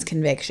Brian's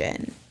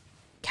conviction.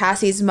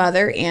 Cassie's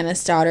mother, Anna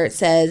Stoddart,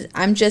 says,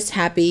 "I'm just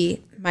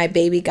happy my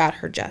baby got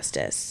her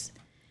justice."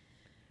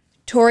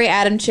 Tori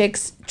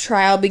Adamchick's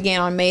trial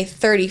began on May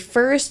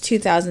 31st,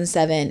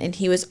 2007, and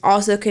he was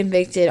also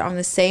convicted on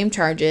the same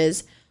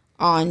charges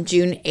on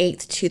June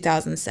 8th,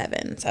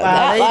 2007. So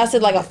that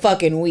lasted like a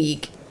fucking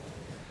week.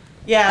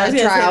 Yeah, I was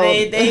That gonna trial-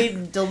 say they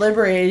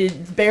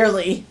deliberated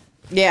barely.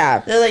 Yeah.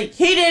 They're like,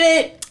 he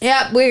did it.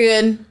 Yep,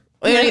 we're good.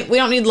 We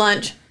don't need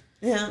lunch.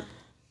 Yeah.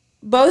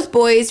 Both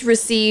boys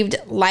received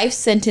life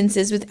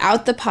sentences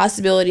without the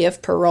possibility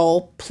of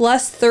parole,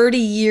 plus 30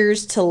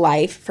 years to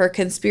life for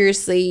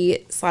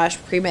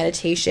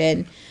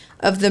conspiracy/premeditation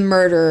of the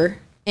murder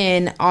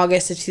in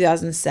August of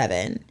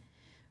 2007.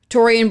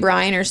 Tori and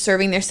Brian are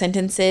serving their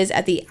sentences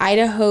at the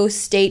Idaho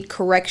State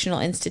Correctional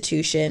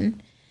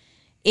Institution.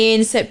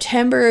 In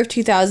September of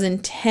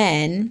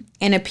 2010,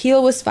 an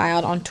appeal was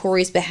filed on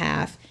Tori's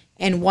behalf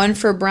and one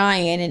for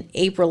Brian in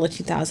April of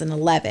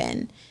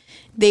 2011.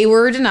 They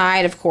were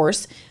denied, of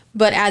course,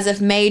 but as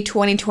of May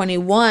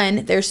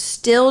 2021, they're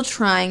still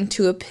trying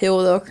to appeal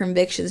their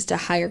convictions to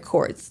higher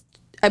courts.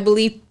 I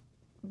believe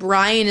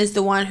Brian is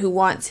the one who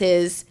wants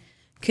his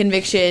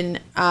conviction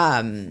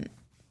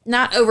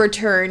not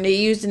overturned. They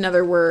used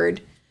another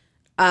word.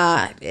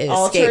 It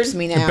escapes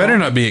me now. It better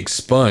not be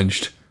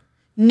expunged.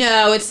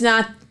 No, it's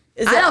not.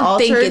 Is I it don't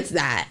think altered? it's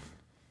that.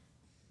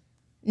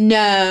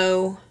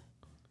 No.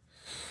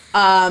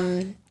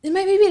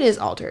 Maybe it is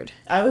altered.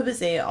 I would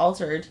say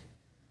altered.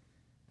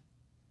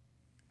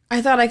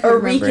 I thought I could Or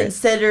remember it.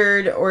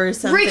 reconsidered or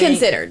something.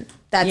 Reconsidered.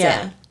 That's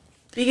it.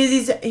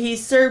 Because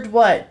he's served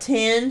what,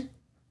 10?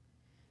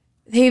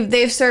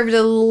 They've served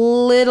a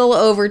little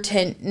over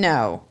 10.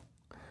 No.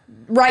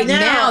 Right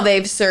now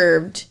they've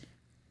served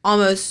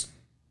almost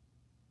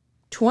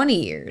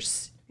 20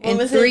 years. In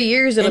 3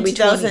 years it'll be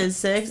 20.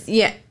 2006?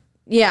 Yeah.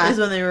 Yeah. Is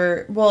when they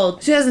were, well,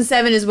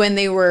 2007 is when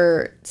they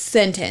were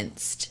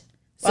sentenced.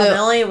 wow, they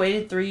only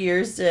waited 3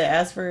 years to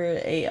ask for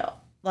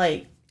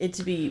it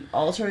to be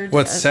altered.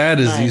 What's sad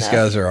is Not these enough.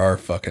 guys are our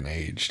fucking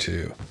age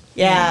too.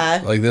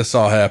 Yeah. Like this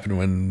all happened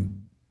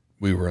when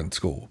we were in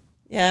school.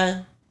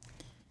 Yeah.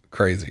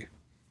 Crazy.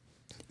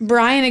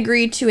 Brian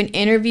agreed to an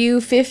interview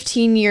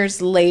 15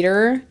 years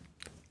later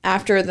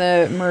after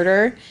the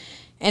murder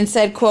and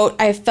said, quote,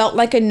 "I felt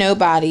like a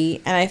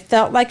nobody and I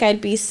felt like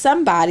I'd be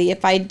somebody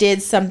if I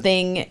did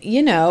something,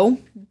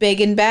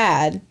 big and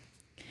bad."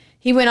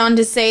 He went on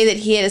to say that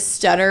he had a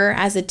stutter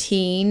as a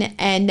teen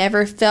and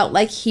never felt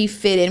like he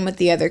fit in with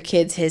the other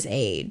kids his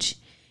age.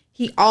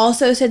 He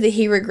also said that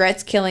he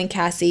regrets killing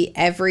Cassie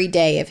every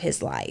day of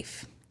his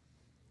life.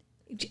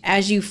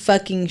 As you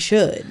fucking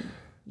should.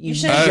 You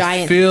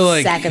giant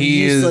sack of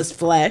useless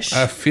flesh.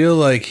 I feel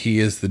like he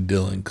is the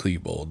Dylan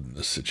Klebold in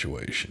this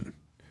situation.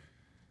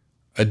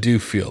 I do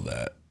feel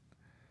that.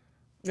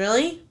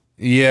 Really?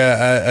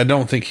 Yeah, I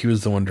don't think he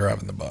was the one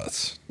driving the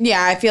bus.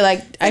 Yeah, I feel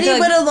like And he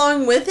went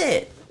along with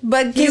it.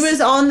 But He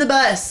was on the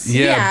bus.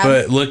 Yeah, Yeah.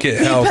 but look at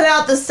He how put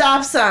out the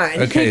stop sign.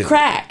 okay. he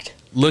cracked.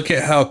 look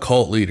at how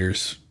cult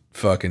leaders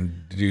fucking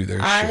do their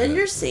shit. I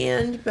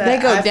understand, but They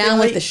go I down feel with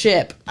like, the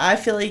ship. I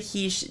feel like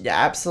he should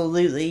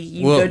absolutely.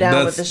 You go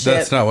down with the ship.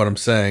 That's not what I'm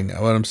saying.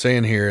 What I'm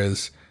saying here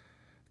is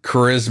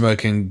charisma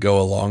can go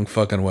a long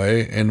fucking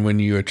way, and when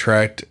you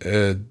attract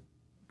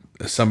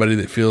somebody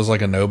that feels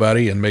like a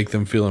nobody and make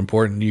them feel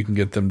important, you can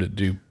get them to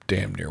do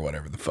damn near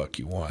whatever the fuck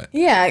you want.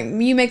 Yeah,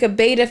 you make a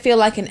beta feel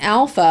like an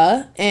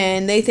alpha,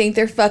 and they think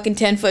they're fucking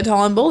 10 foot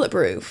tall and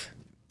bulletproof.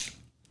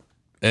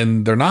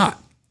 And they're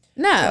not.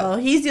 No. Well,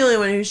 he's the only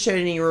one who showed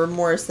any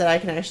remorse that I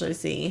can actually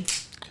see.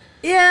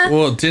 Yeah.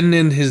 Well, didn't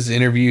in his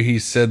interview he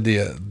said the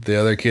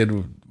other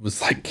kid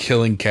was like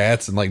killing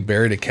cats and like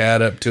buried a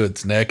cat up to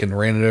its neck and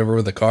ran it over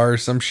with a car or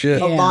some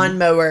shit? A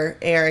lawnmower,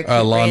 Eric. He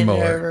lawnmower.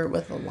 ran it over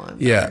with a lawnmower.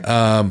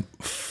 Yeah.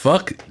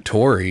 Fuck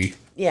Tori.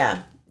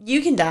 Yeah.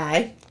 You can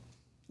die.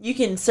 You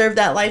can serve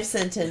that life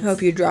sentence.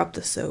 Hope you drop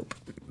the soap.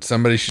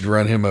 Somebody should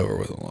run him over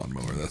with a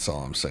lawnmower. That's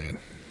all I'm saying.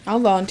 I'll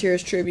volunteer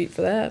as tribute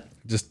for that.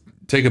 Just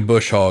take a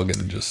bush hog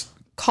and just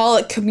Call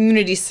it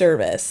community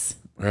service.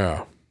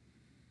 yeah.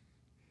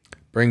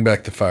 Bring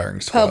back the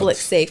firing squads. Public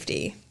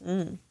safety.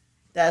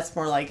 That's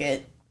more like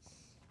it.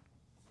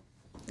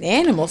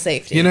 Animal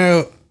safety. You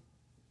know,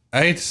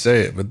 I hate to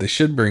say it, but they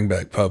should bring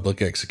back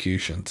public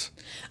executions.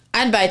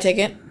 I'd buy a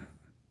ticket.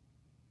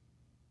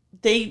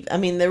 They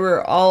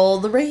were all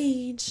the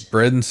rage.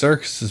 Bread and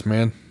circuses,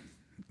 man.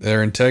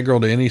 They're integral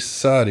to any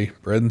society.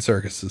 Bread and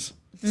circuses.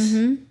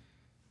 I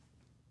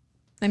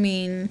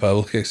mean,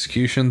 Public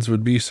executions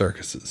would be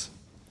circuses.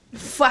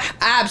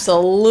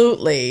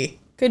 absolutely.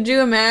 Could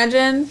you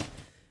imagine?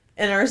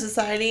 In our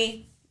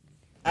society,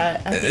 I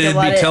think It'd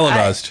be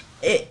televised.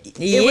 It would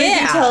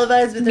be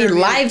televised, but Be there would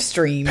be live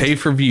streamed. Pay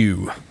for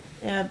view.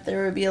 Yeah,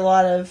 there would be a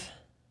lot of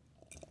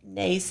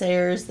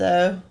naysayers,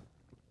 though.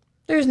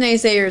 There's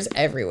naysayers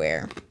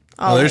everywhere.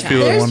 Oh, there's people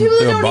that There's want people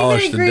that to don't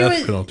abolish even the agree death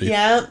with. penalty.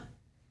 Yeah.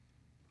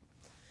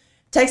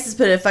 Texas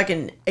put a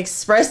fucking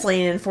express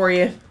lane in for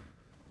you.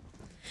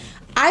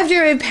 I've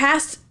driven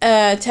past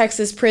a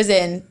Texas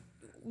prison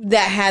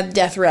that had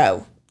death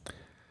row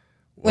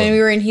when we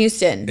were in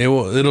Houston.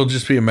 It'll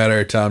just be a matter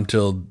of time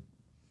till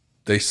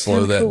they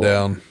slow that cool.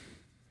 down.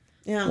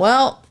 Yeah.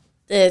 Well,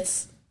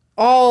 it's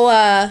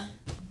all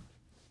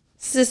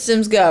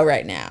systems go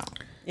right now.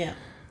 Yeah.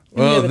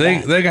 Well, with they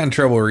that. got in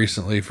trouble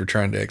recently for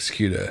trying to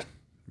execute a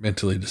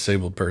mentally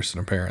disabled person,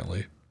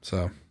 apparently.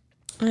 So,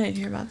 I didn't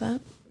hear about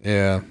that.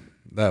 yeah,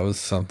 that was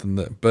something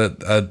that,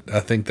 but I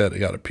think that it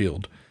got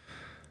appealed.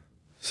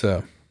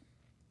 So,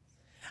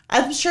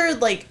 I'm sure,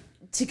 like,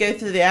 to go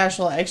through the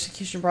actual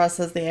execution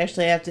process, they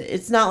actually have to.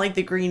 It's not like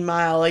the Green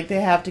Mile. Like,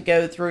 they have to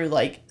go through,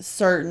 like,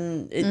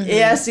 certain. It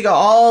has to go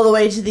all the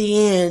way to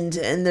the end,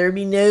 and there'd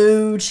be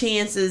no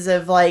chances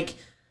of, like,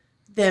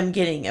 them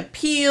getting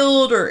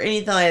appealed or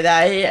anything like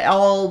that.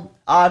 All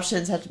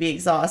options have to be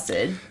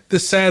exhausted. the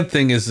sad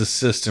thing is the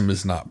system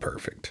is not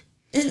perfect.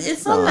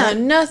 It's Well, not.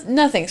 no,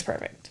 nothing's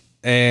perfect.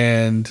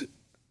 And,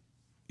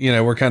 you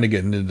know, we're kind of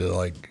getting into,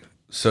 like,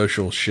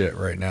 social shit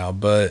right now,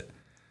 but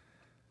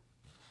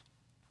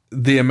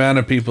the amount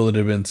of people that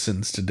have been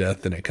sentenced to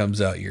death and it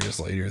comes out years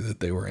later that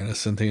they were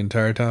innocent the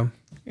entire time.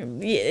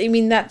 Yeah, I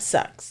mean, that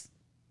sucks.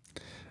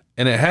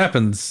 And it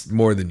happens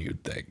more than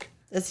you'd think.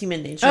 That's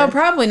human nature. Oh,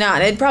 probably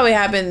not. It probably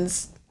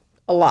happens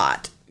a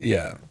lot.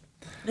 Yeah.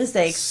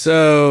 Mistakes.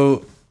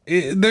 So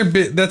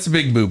that's a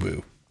big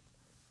boo-boo.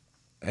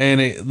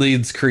 And it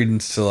leads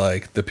credence to,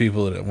 like, the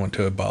people that want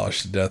to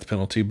abolish the death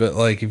penalty. But,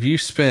 like, if you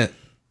spent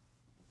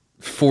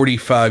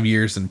 45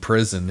 years in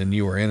prison and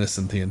you were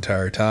innocent the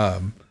entire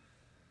time,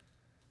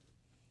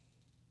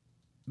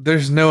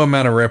 there's no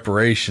amount of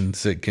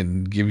reparations that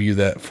can give you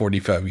that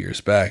 45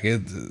 years back.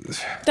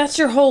 That's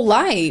your whole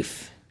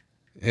life.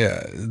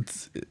 Yeah,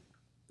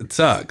 it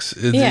sucks.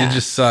 It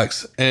just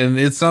sucks. And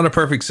it's not a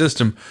perfect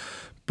system,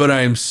 but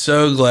I am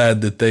so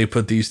glad that they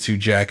put these two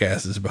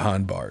jackasses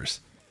behind bars.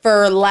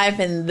 For life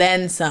and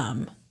then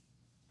some.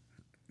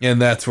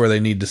 And that's where they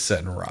need to sit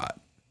and rot.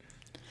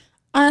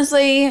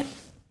 Honestly,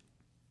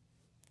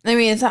 I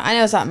mean, I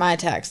know it's not my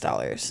tax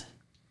dollars.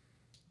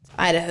 It's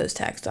Idaho's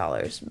tax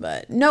dollars,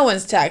 but no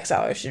one's tax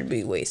dollars should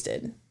be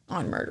wasted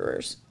on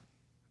murderers.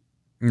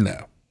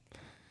 No.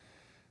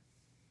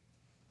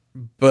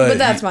 But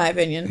that's my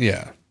opinion.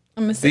 Yeah.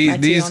 I'm gonna sip my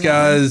tea These on that one.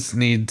 guys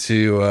need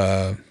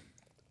to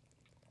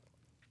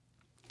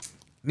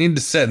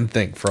sit and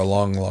think for a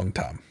long, long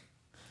time.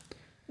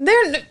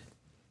 They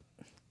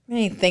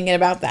ain't thinking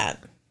about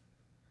that.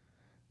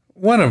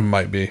 One of them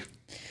might be.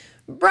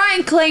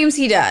 Brian claims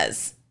he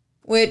does,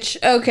 which,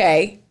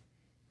 okay,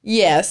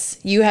 yes,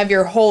 you have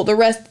the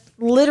rest,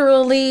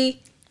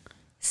 literally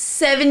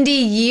 70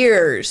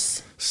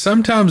 years.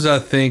 Sometimes I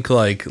think,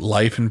 like,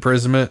 life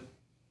imprisonment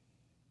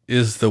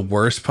is the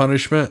worst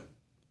punishment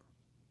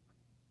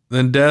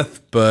than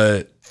death,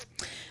 but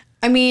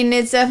I mean,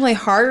 it's definitely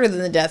harder than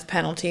the death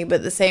penalty, but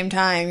at the same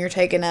time, you're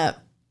taking up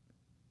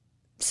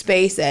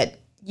space that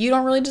you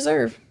don't really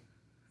deserve.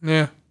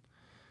 yeah.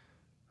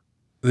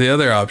 The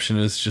other option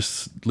is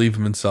just leave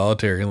him in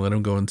solitary and let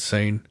him go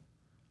insane.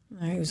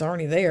 He was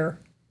already there.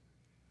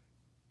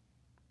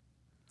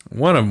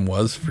 One of them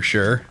was for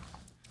sure.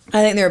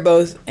 I think they were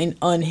both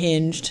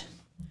unhinged.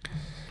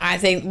 I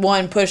think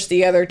one pushed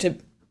the other to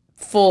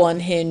full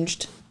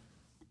unhinged.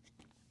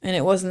 And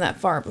it wasn't that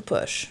far of a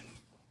push.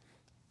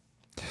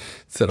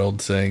 It's that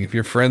old saying, if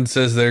your friend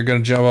says they're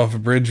going to jump off a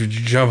bridge, would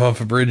you jump off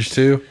a bridge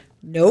too?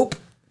 Nope.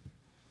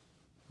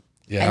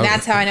 Yeah. And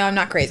that's how I know I'm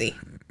not crazy.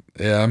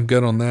 Yeah, I'm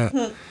good on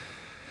that.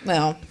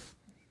 Well,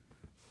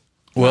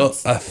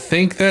 I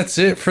think that's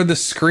it for the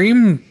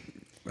Scream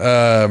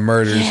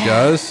murders,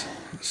 guys.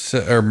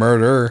 Or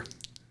murder.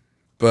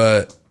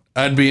 But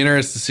I'd be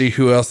interested to see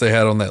who else they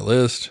had on that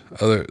list,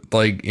 other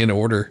like in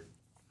order.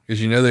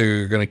 Because you know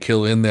they're going to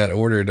kill in that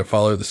order to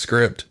follow the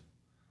script.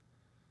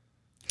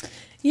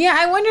 yeah,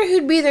 I wonder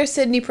who'd be their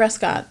Sidney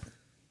Prescott.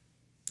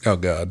 Oh,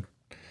 God.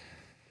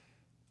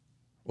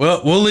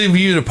 Well, we'll leave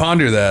you to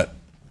ponder that.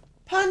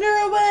 Ponder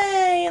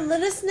away and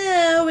let us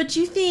know what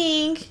you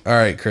think. All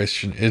right,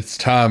 Christian. It's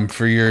time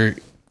for your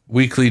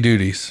weekly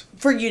duties.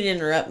 For you to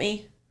interrupt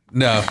me.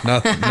 No,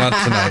 not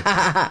tonight.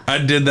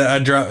 I did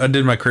that. I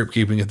did my crypt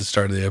keeping at the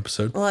start of the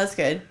episode. Well, that's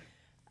good.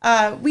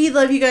 We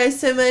love you guys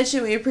so much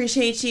and we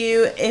appreciate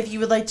you. If you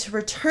would like to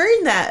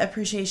return that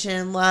appreciation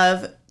and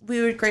love,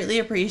 we would greatly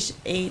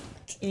appreciate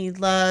any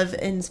love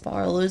and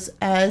follows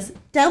as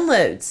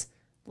downloads,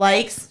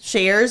 likes,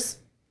 shares,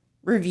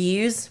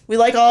 reviews. We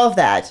like all of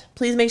that.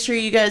 Please make sure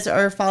you guys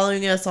are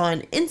following us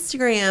on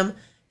Instagram,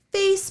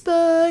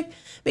 Facebook.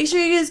 Make sure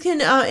you guys can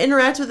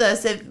interact with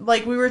us. If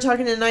like we were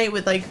talking tonight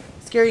with like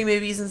scary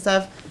movies and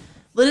stuff,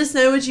 let us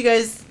know what you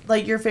guys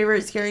like your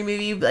favorite scary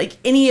movie, like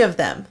any of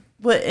them.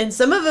 And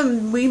some of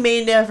them we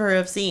may never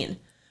have seen.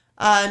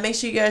 Make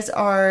sure you guys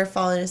are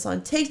following us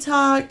on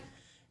TikTok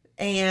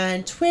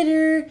and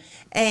Twitter,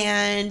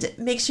 and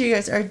make sure you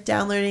guys are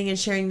downloading and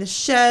sharing the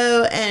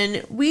show.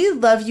 And we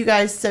love you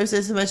guys so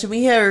much, and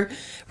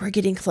we're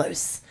getting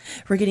close.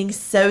 We're getting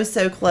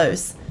so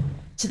close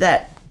to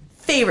that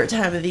favorite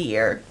time of the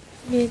year.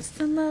 It's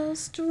the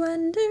most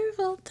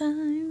wonderful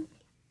time.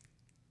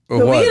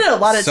 But we get a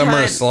lot of Summer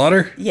time. of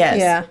Slaughter? Yes.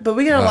 Yeah. But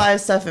we get a lot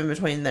of stuff in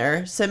between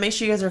there. So make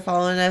sure you guys are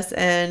following us,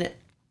 and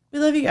we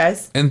love you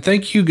guys. And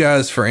thank you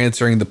guys for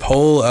answering the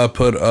poll I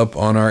put up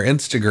on our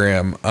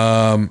Instagram.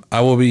 I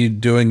will be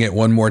doing it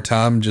one more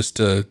time just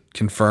to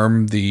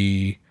confirm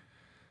the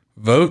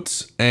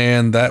votes,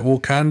 and that will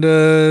kind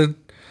of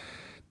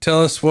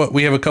tell us what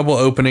we have a couple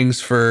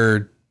openings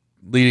for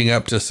leading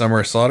up to Summer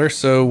of Slaughter.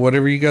 So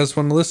whatever you guys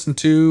want to listen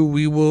to,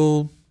 we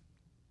will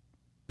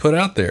put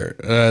out there,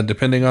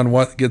 depending on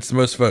what gets the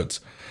most votes.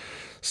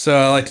 So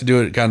I like to do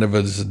it kind of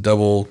as a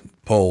double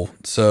poll.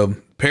 So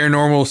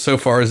Paranormal so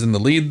far is in the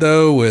lead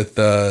though with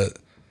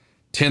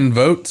 10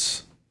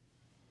 votes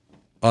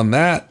on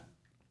that,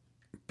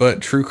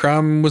 but True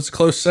Crime was a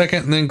close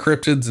second, and then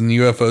Cryptids and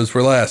UFOs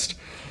were last.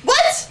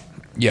 What?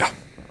 Yeah.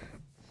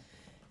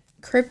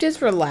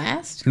 Cryptids were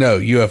last? No,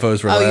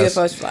 UFOs were last.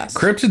 UFOs were last.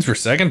 Cryptids were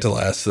second to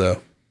last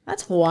though.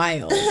 That's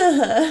wild.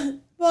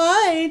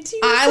 Why?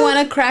 I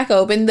want to crack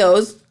open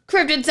those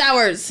cryptid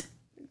sours.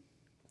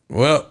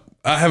 Well,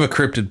 I have a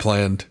cryptid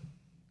planned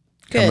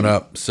coming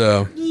up,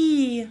 so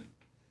Yee.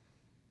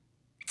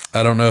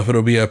 I don't know if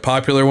it'll be a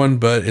popular one,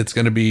 but it's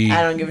going to be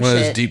I don't give a one of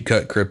those shit. deep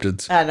cut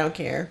cryptids. I don't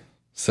care.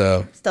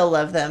 So Still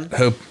love them.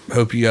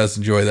 hope you guys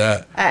enjoy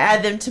that. I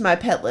add them to my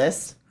pet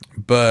list.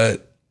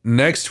 But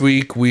next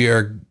week we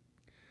are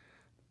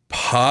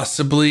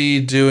possibly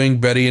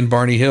doing Betty and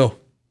Barney Hill.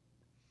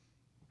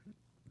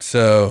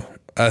 So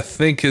I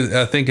think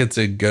it's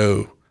a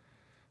go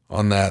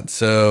on that.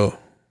 So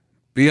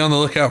be on the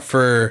lookout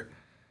for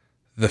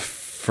the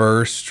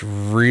first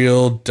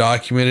real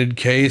documented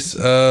case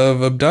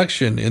of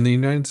abduction in the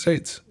United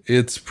States.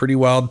 It's a pretty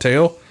wild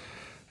tale,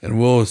 and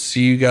we'll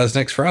see you guys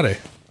next Friday.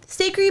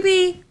 Stay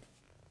creepy.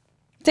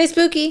 Stay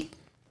spooky.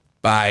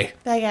 Bye.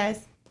 Bye,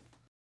 guys.